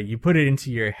your website. You put it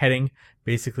into your heading,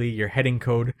 basically your heading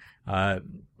code.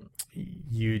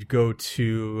 You'd go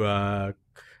to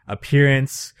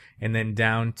appearance and then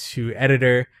down to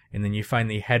editor, and then you find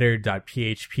the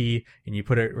header.php and you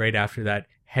put it right after that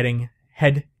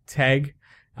head tag.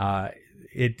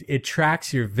 It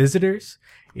tracks your visitors.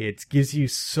 It gives you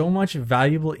so much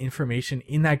valuable information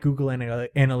in that Google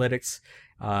Analytics.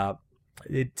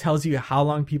 It tells you how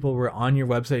long people were on your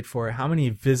website for, how many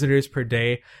visitors per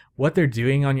day, what they're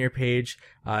doing on your page.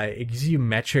 It gives you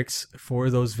metrics for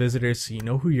those visitors so you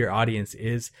know who your audience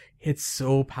is. It's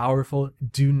so powerful.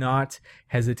 Do not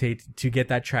hesitate to get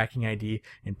that tracking ID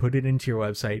and put it into your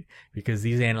website, because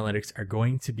these analytics are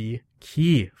going to be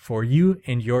key for you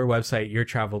and your website, your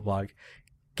travel blog.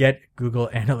 Get Google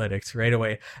Analytics right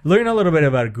away. Learn a little bit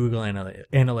about Google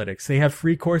Analytics. They have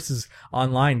free courses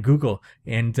online, Google,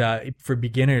 and for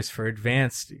beginners, for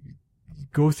advanced.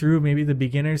 Go through maybe the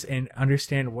beginners and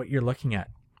understand what you're looking at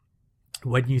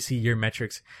when you see your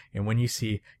metrics and when you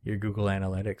see your Google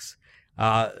Analytics.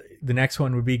 The next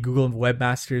one would be Google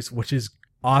Webmasters, which is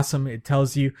awesome. It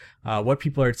tells you what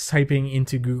people are typing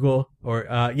into Google, or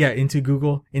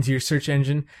into your search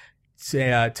engine,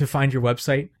 to find your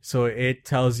website. So it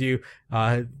tells you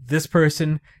this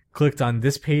person clicked on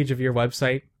this page of your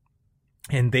website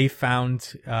and they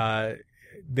found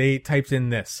they typed in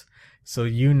this. So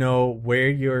you know where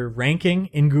you're ranking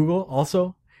in Google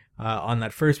also on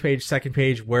that first page, second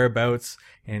page, whereabouts,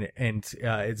 and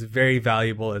it's very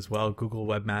valuable as well. Google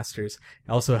Webmasters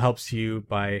also helps you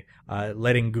by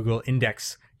letting Google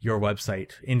index your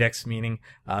website. Index meaning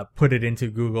put it into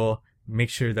Google, make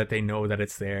sure that they know that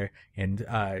it's there, and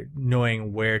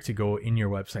knowing where to go in your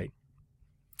website.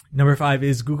 Number 5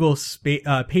 is Google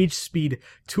Page Speed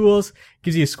Tools.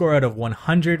 Gives you a score out of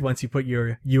 100 once you put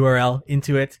your URL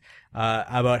into it,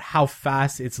 about how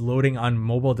fast it's loading on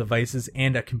mobile devices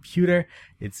and a computer.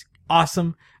 It's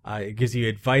awesome. It gives you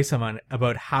advice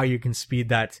about how you can speed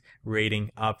that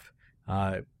rating up.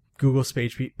 Google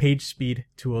Page Speed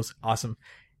Tools, awesome.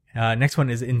 Next one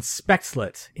is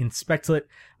Inspectlet. Inspectlet,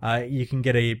 you can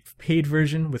get a paid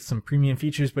version with some premium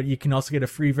features, but you can also get a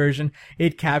free version.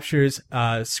 It captures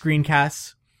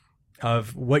screencasts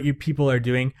of what you people are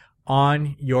doing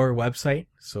on your website,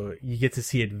 so you get to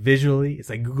see it visually. It's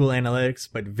like Google Analytics,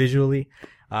 but visually.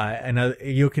 And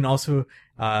you can also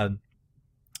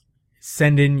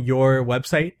send in your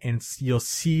website, and you'll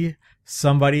see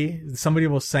somebody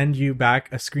will send you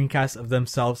back a screencast of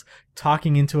themselves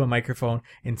talking into a microphone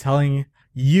and telling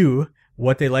you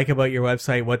what they like about your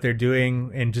website, what they're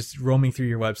doing, and just roaming through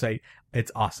your website.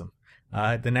 It's awesome.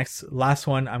 The last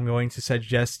one I'm going to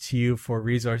suggest to you for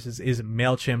resources is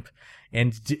MailChimp.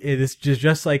 And it's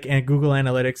just like Google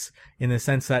Analytics in the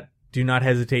sense that do not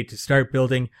hesitate to start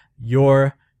building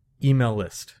your email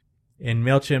list. And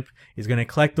MailChimp is going to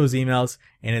collect those emails,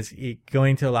 and it's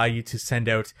going to allow you to send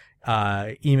out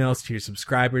emails to your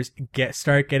subscribers.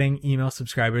 Start getting email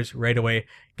subscribers right away.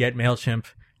 Get MailChimp.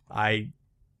 I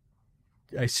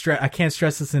can't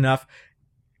stress this enough.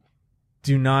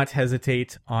 Do not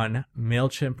hesitate on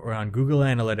MailChimp or on Google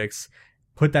Analytics.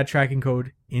 Put that tracking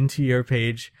code into your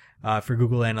page for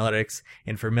Google Analytics,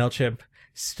 and for MailChimp,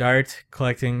 start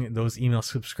collecting those email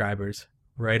subscribers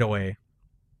right away.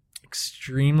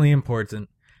 Extremely important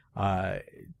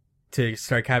to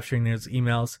start capturing those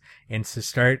emails and to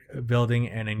start building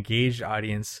an engaged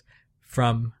audience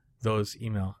from those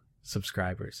email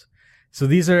subscribers. So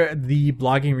these are the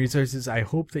blogging resources I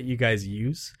hope that you guys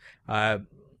use.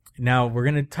 Now we're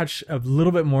going to touch a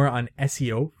little bit more on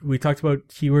SEO. We talked about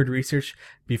keyword research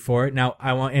before. Now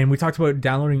we talked about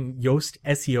downloading Yoast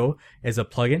SEO as a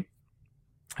plugin.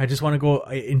 I just want to go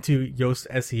into Yoast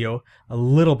SEO a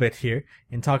little bit here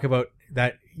and talk about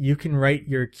that you can write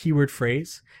your keyword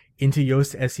phrase into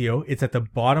Yoast SEO. It's at the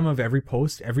bottom of every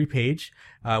post, every page.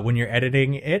 When you're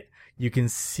editing it, you can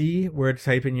see where to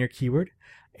type in your keyword.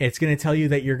 It's going to tell you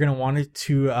that you're going to want it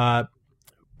to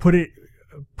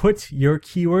put your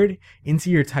keyword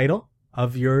into your title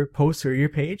of your post or your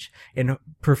page, and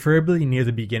preferably near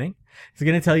the beginning. It's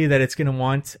going to tell you that it's going to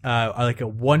want like a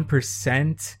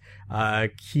 1%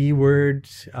 keyword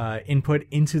input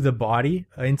into the body,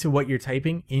 into what you're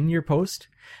typing in your post.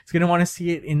 It's going to want to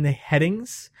see it in the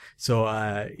headings. So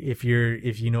if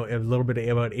you know a little bit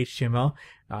about HTML,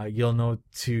 you'll know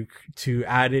to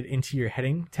add it into your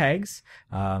heading tags.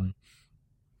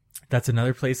 That's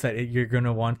another place that you're going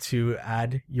to want to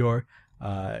add your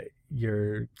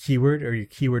keyword or your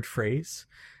keyword phrase.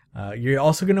 You're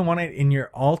also going to want it in your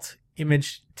alt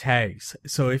image tags.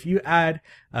 So if you add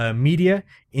media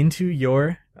into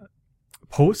your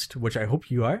post, which I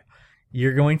hope you are,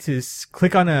 you're going to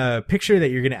click on a picture that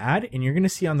you're going to add, and you're going to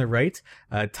see on the right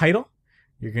title.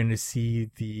 You're going to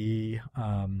see the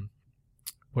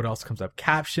what else comes up?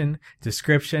 Caption,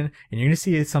 description, and you're going to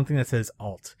see something that says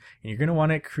alt. And you're going to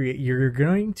want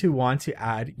to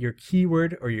add your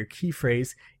keyword or your key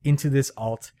phrase into this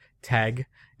alt tag.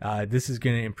 This is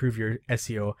going to improve your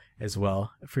SEO as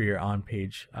well for your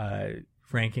on-page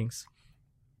rankings.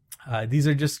 These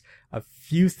are just a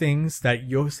few things that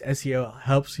Yoast SEO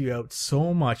helps you out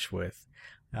so much with.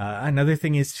 Another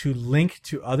thing is to link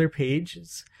to other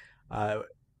pages.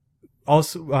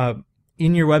 Also,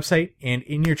 in your website and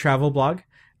in your travel blog,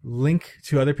 link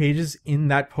to other pages in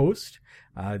that post.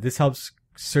 This helps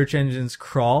search engines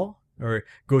crawl or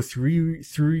go through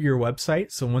your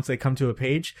website. So once they come to a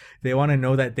page, they want to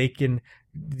know that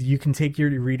you can take your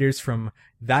readers from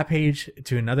that page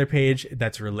to another page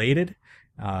that's related.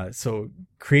 So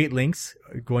create links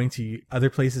going to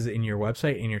other places in your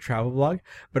website, in your travel blog,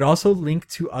 but also link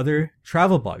to other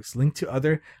travel blogs, link to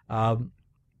other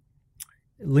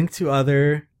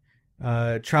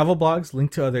travel blogs,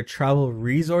 link to other travel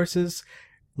resources,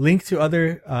 link to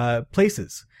other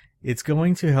places. It's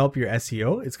going to help your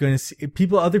SEO. It's going to see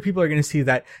other people are going to see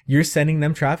that you're sending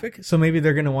them traffic. So maybe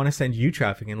they're going to want to send you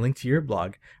traffic and link to your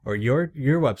blog or your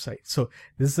website. So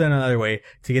this is another way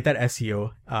to get that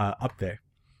SEO up there.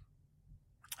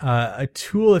 A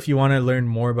tool, if you want to learn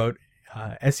more about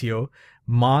SEO,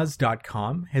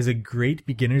 Moz.com has a great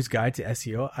beginner's guide to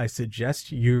SEO. I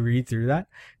suggest you read through that.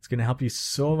 It's going to help you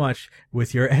so much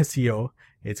with your SEO.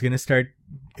 It's going to start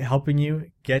helping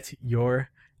you get your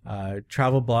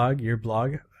travel blog, your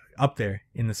blog up there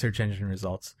in the search engine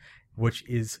results, which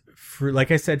is,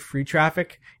 like I said, free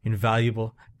traffic,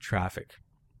 invaluable traffic.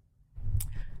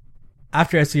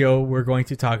 After SEO, we're going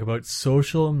to talk about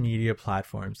social media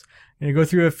platforms. I'm going to go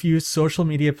through a few social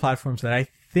media platforms that I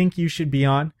think you should be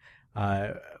on.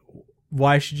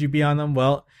 Why should you be on them?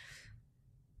 Well,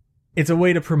 it's a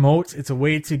way to promote. It's a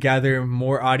way to gather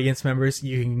more audience members.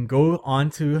 You can go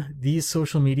onto these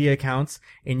social media accounts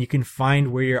and you can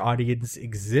find where your audience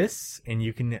exists, and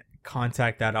you can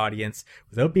contact that audience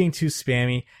without being too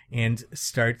spammy and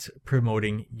start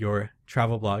promoting your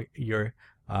travel blog, your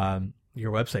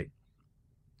website.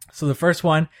 So the first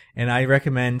one, and I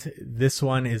recommend this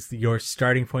one is your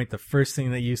starting point. The first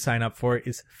thing that you sign up for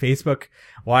is Facebook.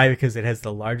 Why? Because it has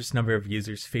the largest number of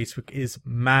users. Facebook is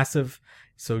massive.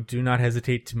 So do not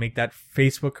hesitate to make that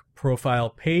Facebook profile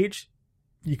page.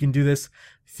 You can do this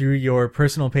through your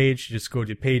personal page. Just go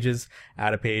to pages,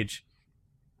 add a page,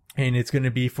 and it's going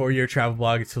to be for your travel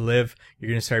blog to live.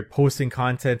 You're going to start posting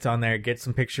content on there, get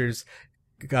some pictures,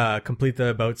 complete the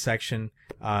about section,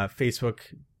 Facebook.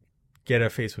 Get a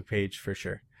Facebook page for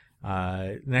sure.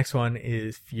 Next one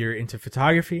is if you're into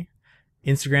photography,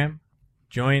 Instagram,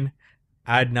 join,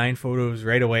 add 9 photos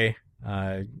right away.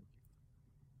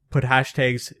 Put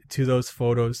hashtags to those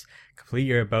photos, complete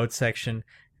your about section,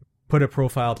 put a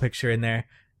profile picture in there.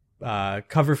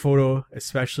 Cover photo,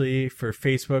 especially for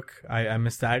Facebook. I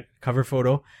missed that cover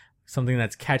photo. Something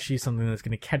that's catchy, something that's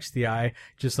going to catch the eye,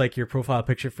 just like your profile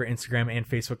picture for Instagram and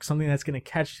Facebook. Something that's going to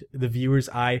catch the viewer's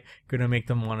eye, going to make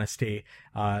them want to stay.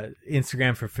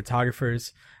 Instagram for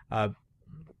photographers.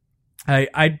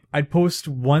 I'd post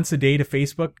once a day to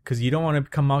Facebook because you don't want to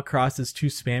come across as too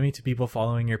spammy to people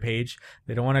following your page.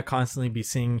 They don't want to constantly be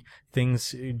seeing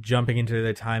things jumping into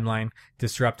their timeline,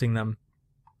 disrupting them.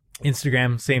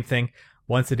 Instagram, same thing,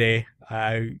 once a day.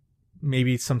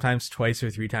 Maybe sometimes twice or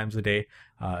 3 times a day.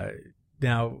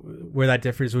 Now, where that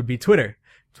differs would be Twitter.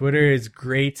 Twitter is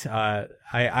great.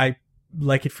 I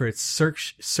like it for its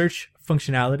search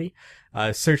functionality.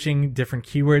 Searching different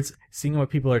keywords, seeing what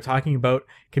people are talking about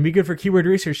can be good for keyword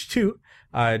research too.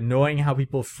 Knowing how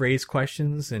people phrase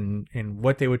questions and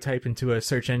what they would type into a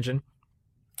search engine.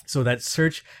 So that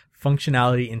search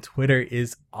functionality in Twitter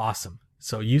is awesome.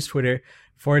 So use Twitter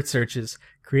for its searches.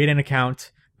 Create an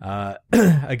account.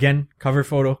 Again, cover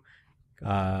photo,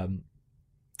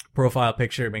 profile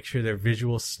picture, make sure they're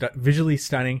visually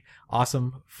stunning,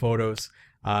 awesome photos.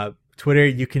 Twitter,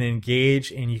 you can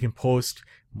engage and you can post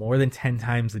more than 10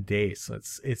 times a day. So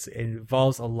it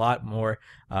involves a lot more,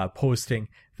 posting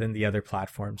than the other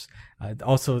platforms.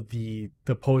 Also the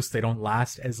posts, they don't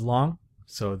last as long.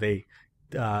 So they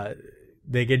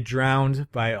get drowned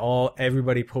by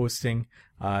everybody posting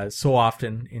so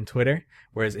often in Twitter,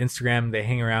 whereas Instagram, they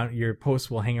hang around. Your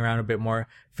posts will hang around a bit more.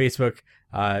 Facebook,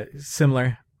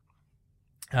 similar.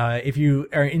 If you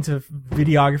are into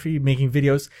videography, making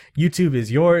videos, YouTube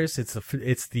is yours. It's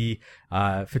the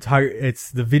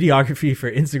videography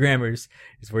for Instagrammers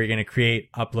is where you're going to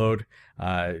create, upload,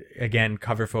 again,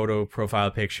 cover photo, profile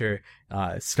picture,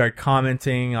 start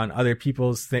commenting on other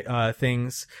people's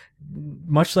things.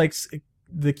 Much like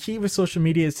the key with social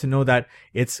media is to know that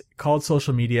it's called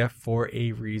social media for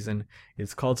a reason.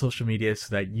 It's called social media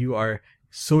so that you are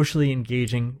socially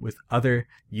engaging with other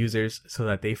users so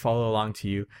that they follow along to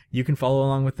you. You can follow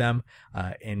along with them,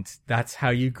 and that's how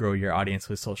you grow your audience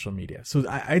with social media. So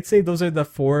I'd say those are the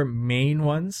 4 main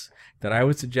ones that I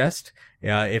would suggest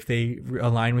if they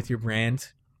align with your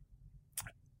brand.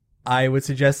 I would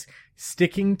suggest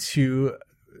sticking to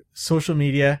social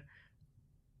media.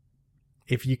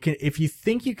 If you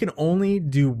think you can only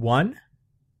do 1,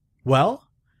 well,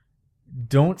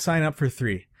 don't sign up for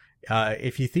 3.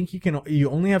 If you think you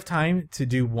only have time to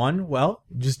do 1 well,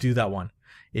 just do that 1.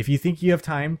 If you think you have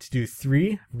time to do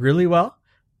 3 really well,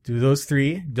 do those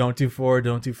 3. Don't do 4,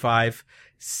 don't do 5.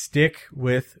 Stick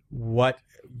with what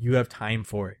you have time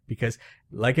for, because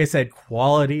like I said,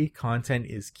 quality content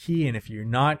is key. And if you're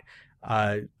not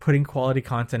putting quality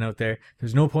content out there,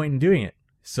 there's no point in doing it.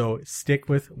 So stick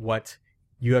with what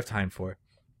you have time for.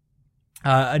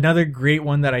 Another great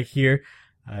one that I hear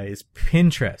is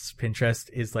Pinterest.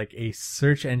 Pinterest is like a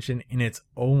search engine in its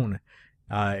own.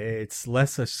 It's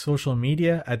less a social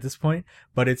media at this point,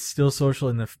 but it's still social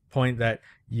in the point that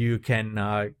you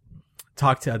can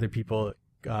talk to other people,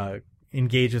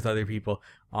 engage with other people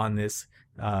on this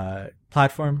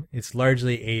platform. It's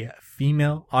largely a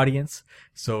female audience.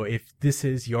 So if this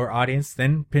is your audience,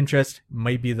 then Pinterest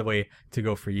might be the way to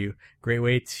go for you. Great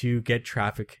way to get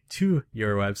traffic to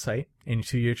your website and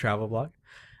to your travel blog.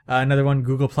 Another one,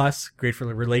 Google Plus, great for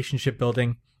relationship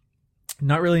building.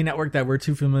 Not really a network that we're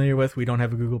too familiar with. We don't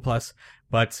have a Google Plus,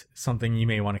 but something you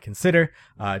may want to consider.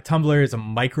 Tumblr is a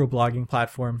microblogging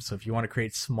platform. So if you want to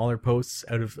create smaller posts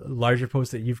out of larger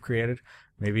posts that you've created,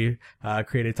 maybe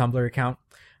create a Tumblr account.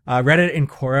 Reddit and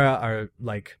Quora are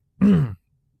like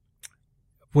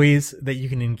ways that you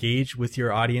can engage with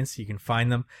your audience. You can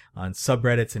find them on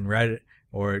subreddits and Reddit.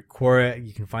 Or Quora,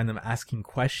 you can find them asking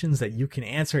questions that you can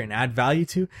answer and add value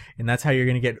to. And that's how you're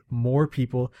going to get more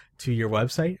people to your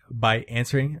website, by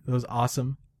answering those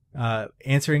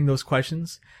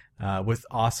questions with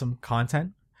awesome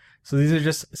content. So these are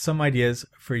just some ideas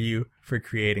for you for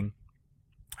creating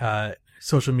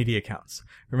social media accounts.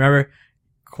 Remember,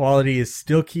 quality is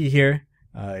still key here.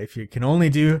 If you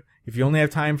only have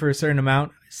time for a certain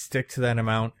amount, stick to that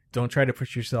amount. Don't try to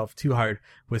push yourself too hard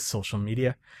with social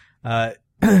media.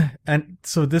 And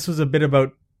so this was a bit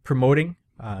about promoting.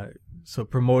 So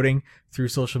promoting through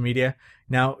social media.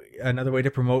 Now, another way to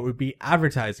promote would be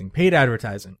advertising, paid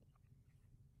advertising.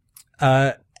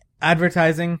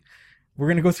 Advertising, we're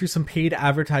going to go through some paid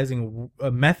advertising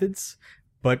methods,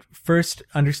 but first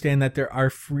understand that there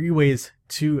are free ways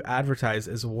to advertise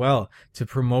as well, to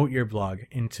promote your blog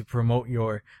and to promote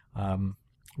your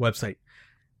website.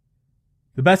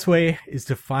 The best way is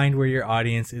to find where your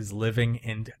audience is living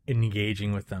and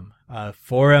engaging with them.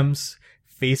 Forums,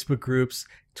 Facebook groups,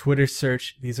 Twitter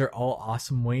search, these are all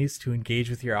awesome ways to engage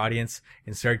with your audience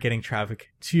and start getting traffic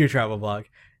to your travel blog.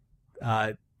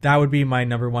 That would be my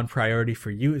number one priority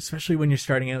for you, especially when you're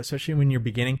starting out, especially when you're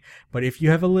beginning. But if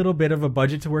you have a little bit of a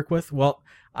budget to work with, well,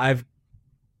 I've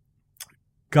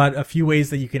got a few ways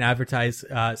that you can advertise,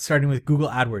 starting with Google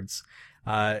AdWords.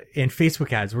 And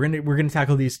Facebook ads. We're gonna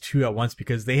tackle these two at once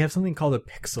because they have something called a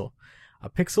pixel. A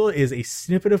pixel is a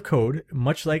snippet of code,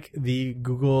 much like the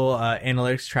Google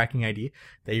Analytics tracking ID,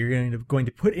 that you're going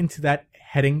to put into that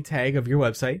heading tag of your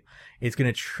website. It's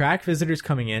going to track visitors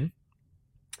coming in,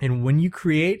 and when you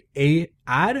create a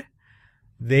ad,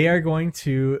 they are going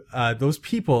to those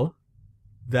people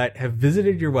that have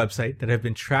visited your website that have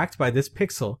been tracked by this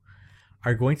pixel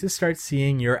are going to start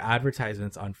seeing your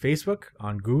advertisements on Facebook,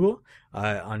 on Google,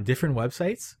 on different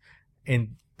websites.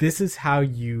 And this is how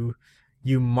you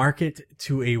market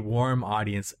to a warm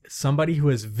audience, somebody who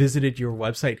has visited your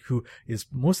website, who is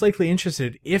most likely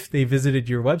interested if they visited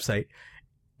your website.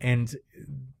 And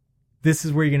this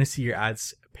is where you're going to see your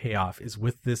ads pay off, is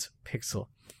with this pixel.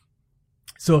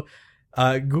 So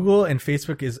Google and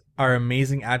Facebook are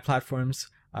amazing ad platforms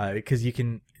because you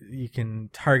can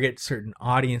target certain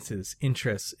audiences,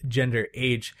 interests, gender,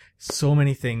 age, so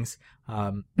many things.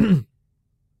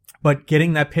 But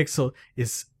getting that pixel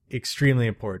is extremely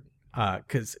important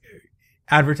because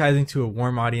advertising to a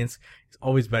warm audience is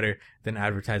always better than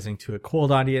advertising to a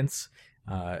cold audience.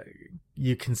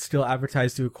 You can still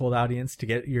advertise to a cold audience to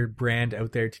get your brand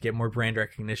out there, to get more brand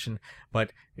recognition,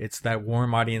 but it's that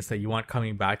warm audience that you want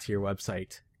coming back to your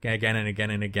website again and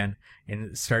again and again,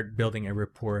 and start building a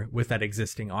rapport with that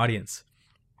existing audience.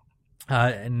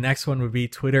 And next one would be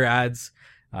Twitter ads.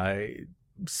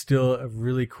 Still a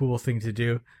really cool thing to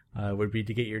do would be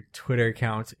to get your Twitter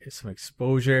account some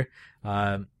exposure.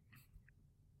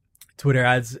 Twitter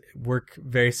ads work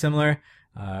very similar,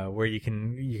 where you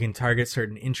can target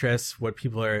certain interests, what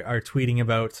people are tweeting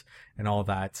about, and all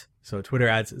that. So Twitter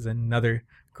ads is another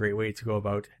great way to go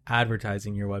about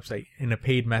advertising your website in a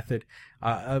paid method.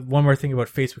 One more thing about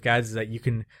Facebook ads is that you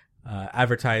can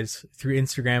advertise through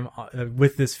Instagram.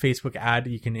 With this Facebook ad,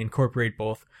 you can incorporate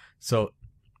both. So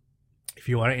if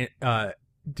you want to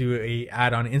do a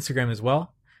ad on Instagram as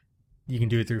well, you can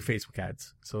do it through Facebook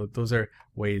ads. So those are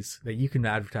ways that you can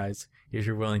advertise if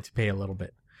you're willing to pay a little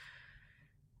bit.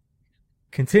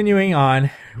 Continuing on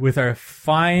with our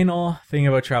final thing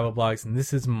about travel blogs, and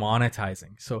this is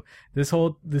monetizing. So this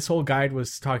whole guide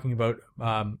was talking about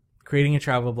creating a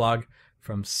travel blog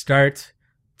from start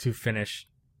to finish,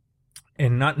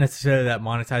 and not necessarily that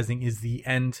monetizing is the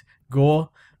end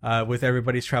goal with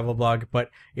everybody's travel blog, but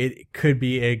it could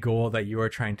be a goal that you are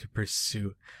trying to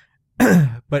pursue.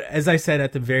 But as I said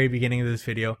at the very beginning of this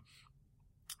video,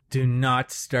 do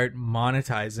not start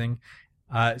monetizing.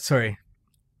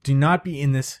 Do not be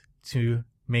in this to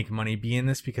make money, be in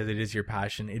this because it is your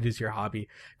passion, it is your hobby,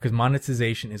 because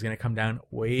monetization is going to come down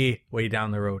way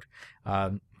down the road.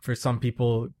 For some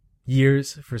people,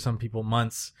 years, for some people,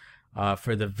 months,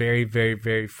 for the very, very,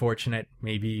 very fortunate,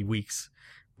 maybe weeks.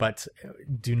 But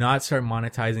do not start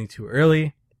monetizing too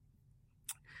early.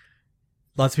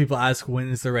 Lots of people ask, when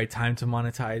is the right time to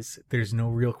monetize? There's no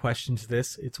real question to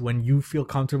this. It's when you feel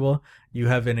comfortable, you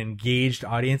have an engaged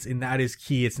audience, and that is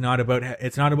key. It's not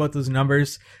about those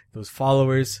numbers, those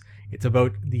followers. It's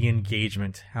about the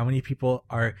engagement. How many people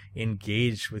are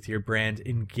engaged with your brand,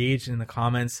 engaged in the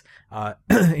comments,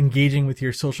 engaging with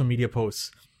your social media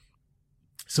posts?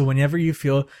 So whenever you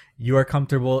feel you are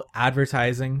comfortable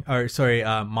monetizing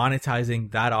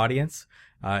that audience,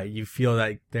 you feel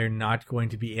that they're not going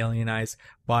to be alienized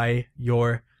by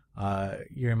your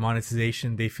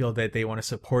monetization, they feel that they want to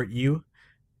support you,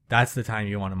 that's the time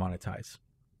you want to monetize.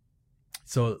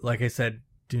 So like I said,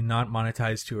 do not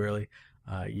monetize too early.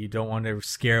 You don't want to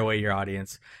scare away your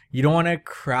audience. You don't want to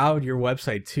crowd your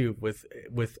website too with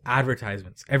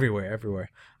advertisements everywhere.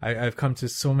 I've come to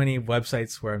so many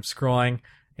websites where I'm scrolling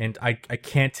and I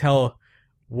can't tell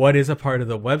what is a part of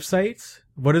the website,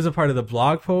 what is a part of the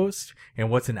blog post, and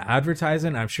what's an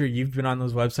advertisement. I'm sure you've been on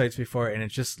those websites before and it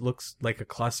just looks like a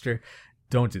cluster.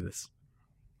 Don't do this.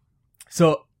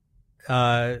 So,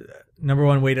 number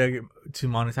one way to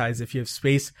monetize, if you have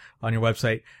space on your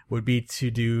website, would be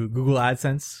to do Google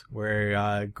AdSense,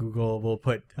 where Google will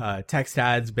put text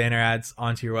ads, banner ads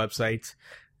onto your website.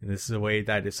 And this is a way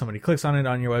that if somebody clicks on it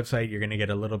on your website, you're going to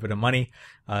get a little bit of money.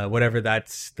 Whatever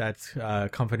that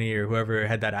company or whoever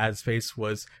had that ad space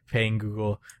was paying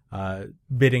Google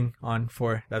bidding on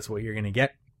for, that's what you're going to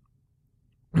get.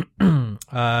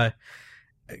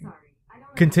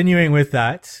 Continuing with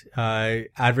that,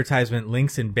 advertisement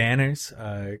links and banners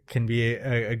can be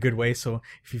a good way. So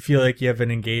if you feel like you have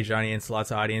an engaged audience, lots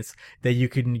of audience, that you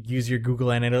can use your Google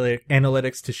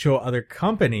Analytics to show other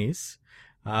companies,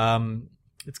 you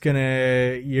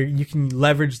can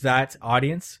leverage that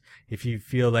audience. If you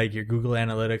feel like your Google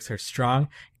Analytics are strong,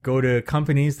 go to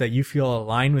companies that you feel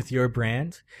align with your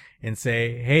brand and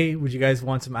say, hey, would you guys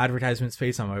want some advertisement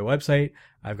space on my website?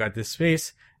 I've got this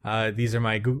space. These are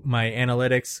my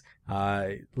analytics.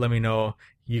 Let me know.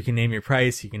 You can name your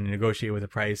price. You can negotiate with a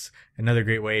price. Another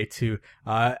great way to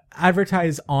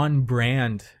advertise on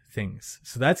brand things.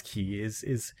 So that's key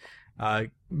is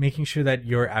making sure that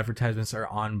your advertisements are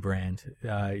on brand.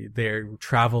 They're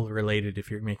travel related if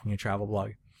you're making a travel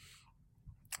blog.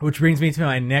 Which brings me to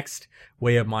my next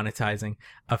way of monetizing,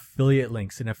 affiliate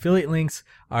links. And affiliate links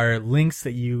are links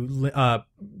that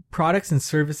products and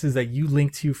services that you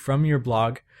link to from your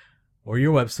blog or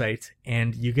your website,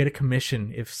 and you get a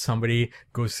commission if somebody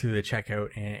goes through the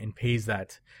checkout and pays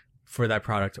that for that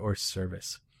product or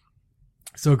service.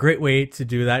 So a great way to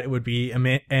do that would be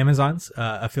Amazon's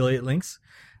affiliate links.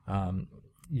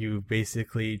 You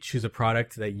basically choose a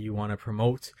product that you want to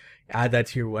promote, add that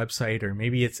to your website, or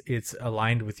maybe it's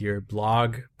aligned with your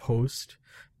blog post.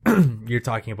 You're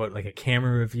talking about like a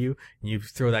camera review, and you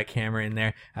throw that camera in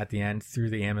there at the end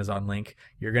through the Amazon link.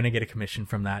 You're going to get a commission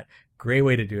from that. Great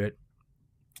way to do it.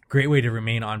 Great way to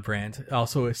remain on brand.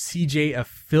 Also, a CJ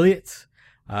affiliate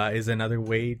is another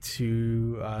way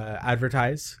to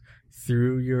advertise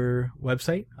through your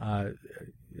website.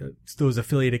 Those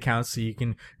affiliate accounts, so you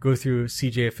can go through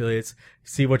CJ affiliates,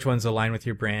 see which ones align with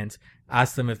your brand,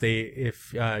 ask them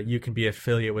if you can be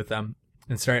affiliate with them,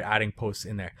 and start adding posts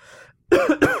in there.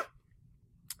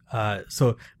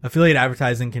 So affiliate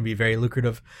advertising can be very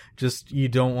lucrative. Just you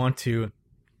don't want to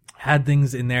add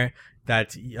things in there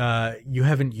that you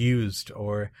haven't used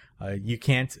or you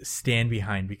can't stand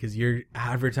behind, because you're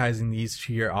advertising these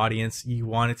to your audience. You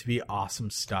want it to be awesome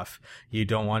stuff. You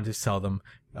don't want to sell them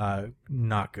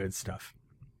not good stuff.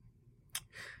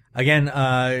 Again,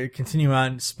 continue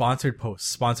on sponsored posts.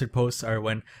 Sponsored posts are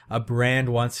when a brand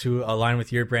wants to align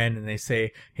with your brand and they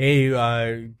say, hey,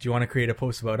 do you want to create a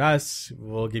post about us?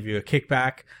 We'll give you a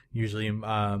kickback, usually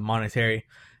monetary.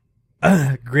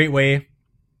 Great way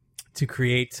to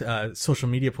create social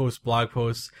media posts, blog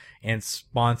posts, and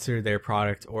sponsor their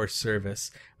product or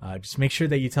service. Just make sure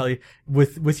that you tell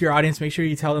with your audience, make sure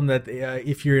you tell them that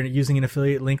if you're using an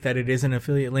affiliate link, that it is an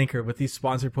affiliate link, or with these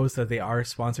sponsored posts, that they are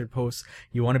sponsored posts.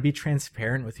 You want to be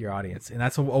transparent with your audience. And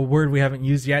that's a word we haven't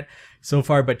used yet so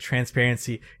far, but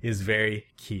transparency is very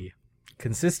key.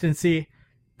 Consistency,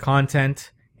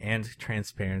 content, and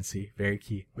transparency, very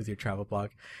key with your travel blog.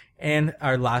 And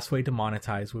our last way to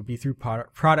monetize would be through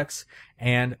products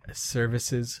and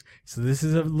services. So this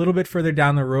is a little bit further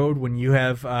down the road when you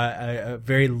have a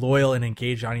very loyal and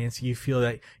engaged audience. You feel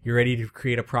that you're ready to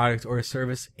create a product or a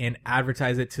service and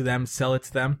advertise it to them, sell it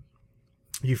to them.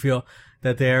 you feel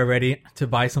that they are ready to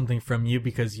buy something from you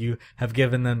because you have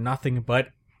given them nothing but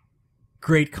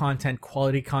great content,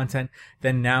 quality content,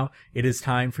 then now it is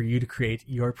time for you to create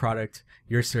your product,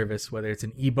 your service, whether it's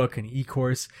an ebook, an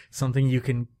e-course, something you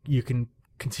can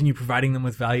continue providing them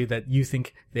with value that you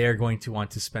think they are going to want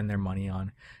to spend their money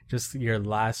on. Just your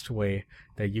last way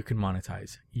that you can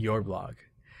monetize your blog.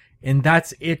 And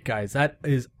that's it, guys. That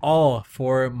is all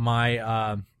for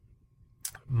my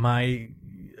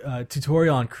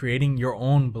tutorial on creating your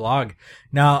own blog.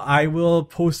 Now, I will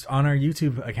post on our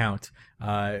YouTube account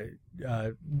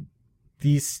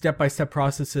these step-by-step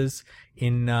processes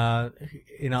I'll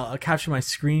capture my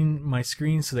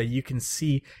screen so that you can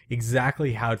see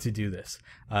exactly how to do this.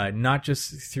 Not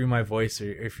just through my voice,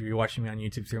 or if you're watching me on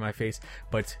YouTube through my face,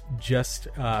 but just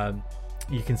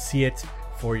you can see it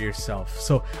for yourself.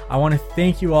 So I want to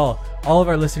thank you all of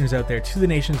our listeners out there, to the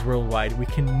nations worldwide. We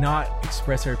cannot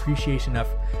express our appreciation enough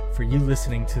for you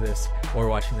listening to this or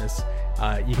watching this.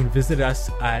 You can visit us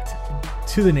at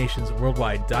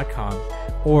tothenationsworldwide.com,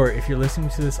 or if you're listening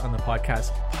to this on the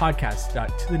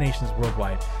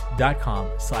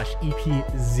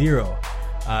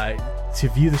podcast.tothenationsworldwide.com/EP0 to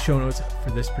view the show notes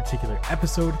for this particular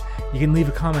episode. You can leave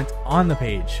a comment on the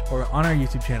page or on our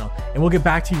YouTube channel, and we'll get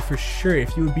back to you for sure.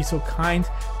 If you would be so kind,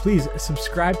 please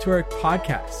subscribe to our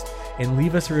podcast and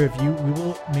leave us a review. We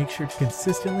will make sure to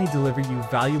consistently deliver you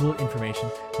valuable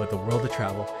information about the world of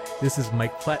travel. This is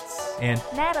Mike Pletz and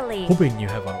Natalie, hoping you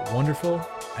have a wonderful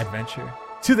adventure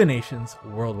to the nations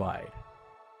worldwide.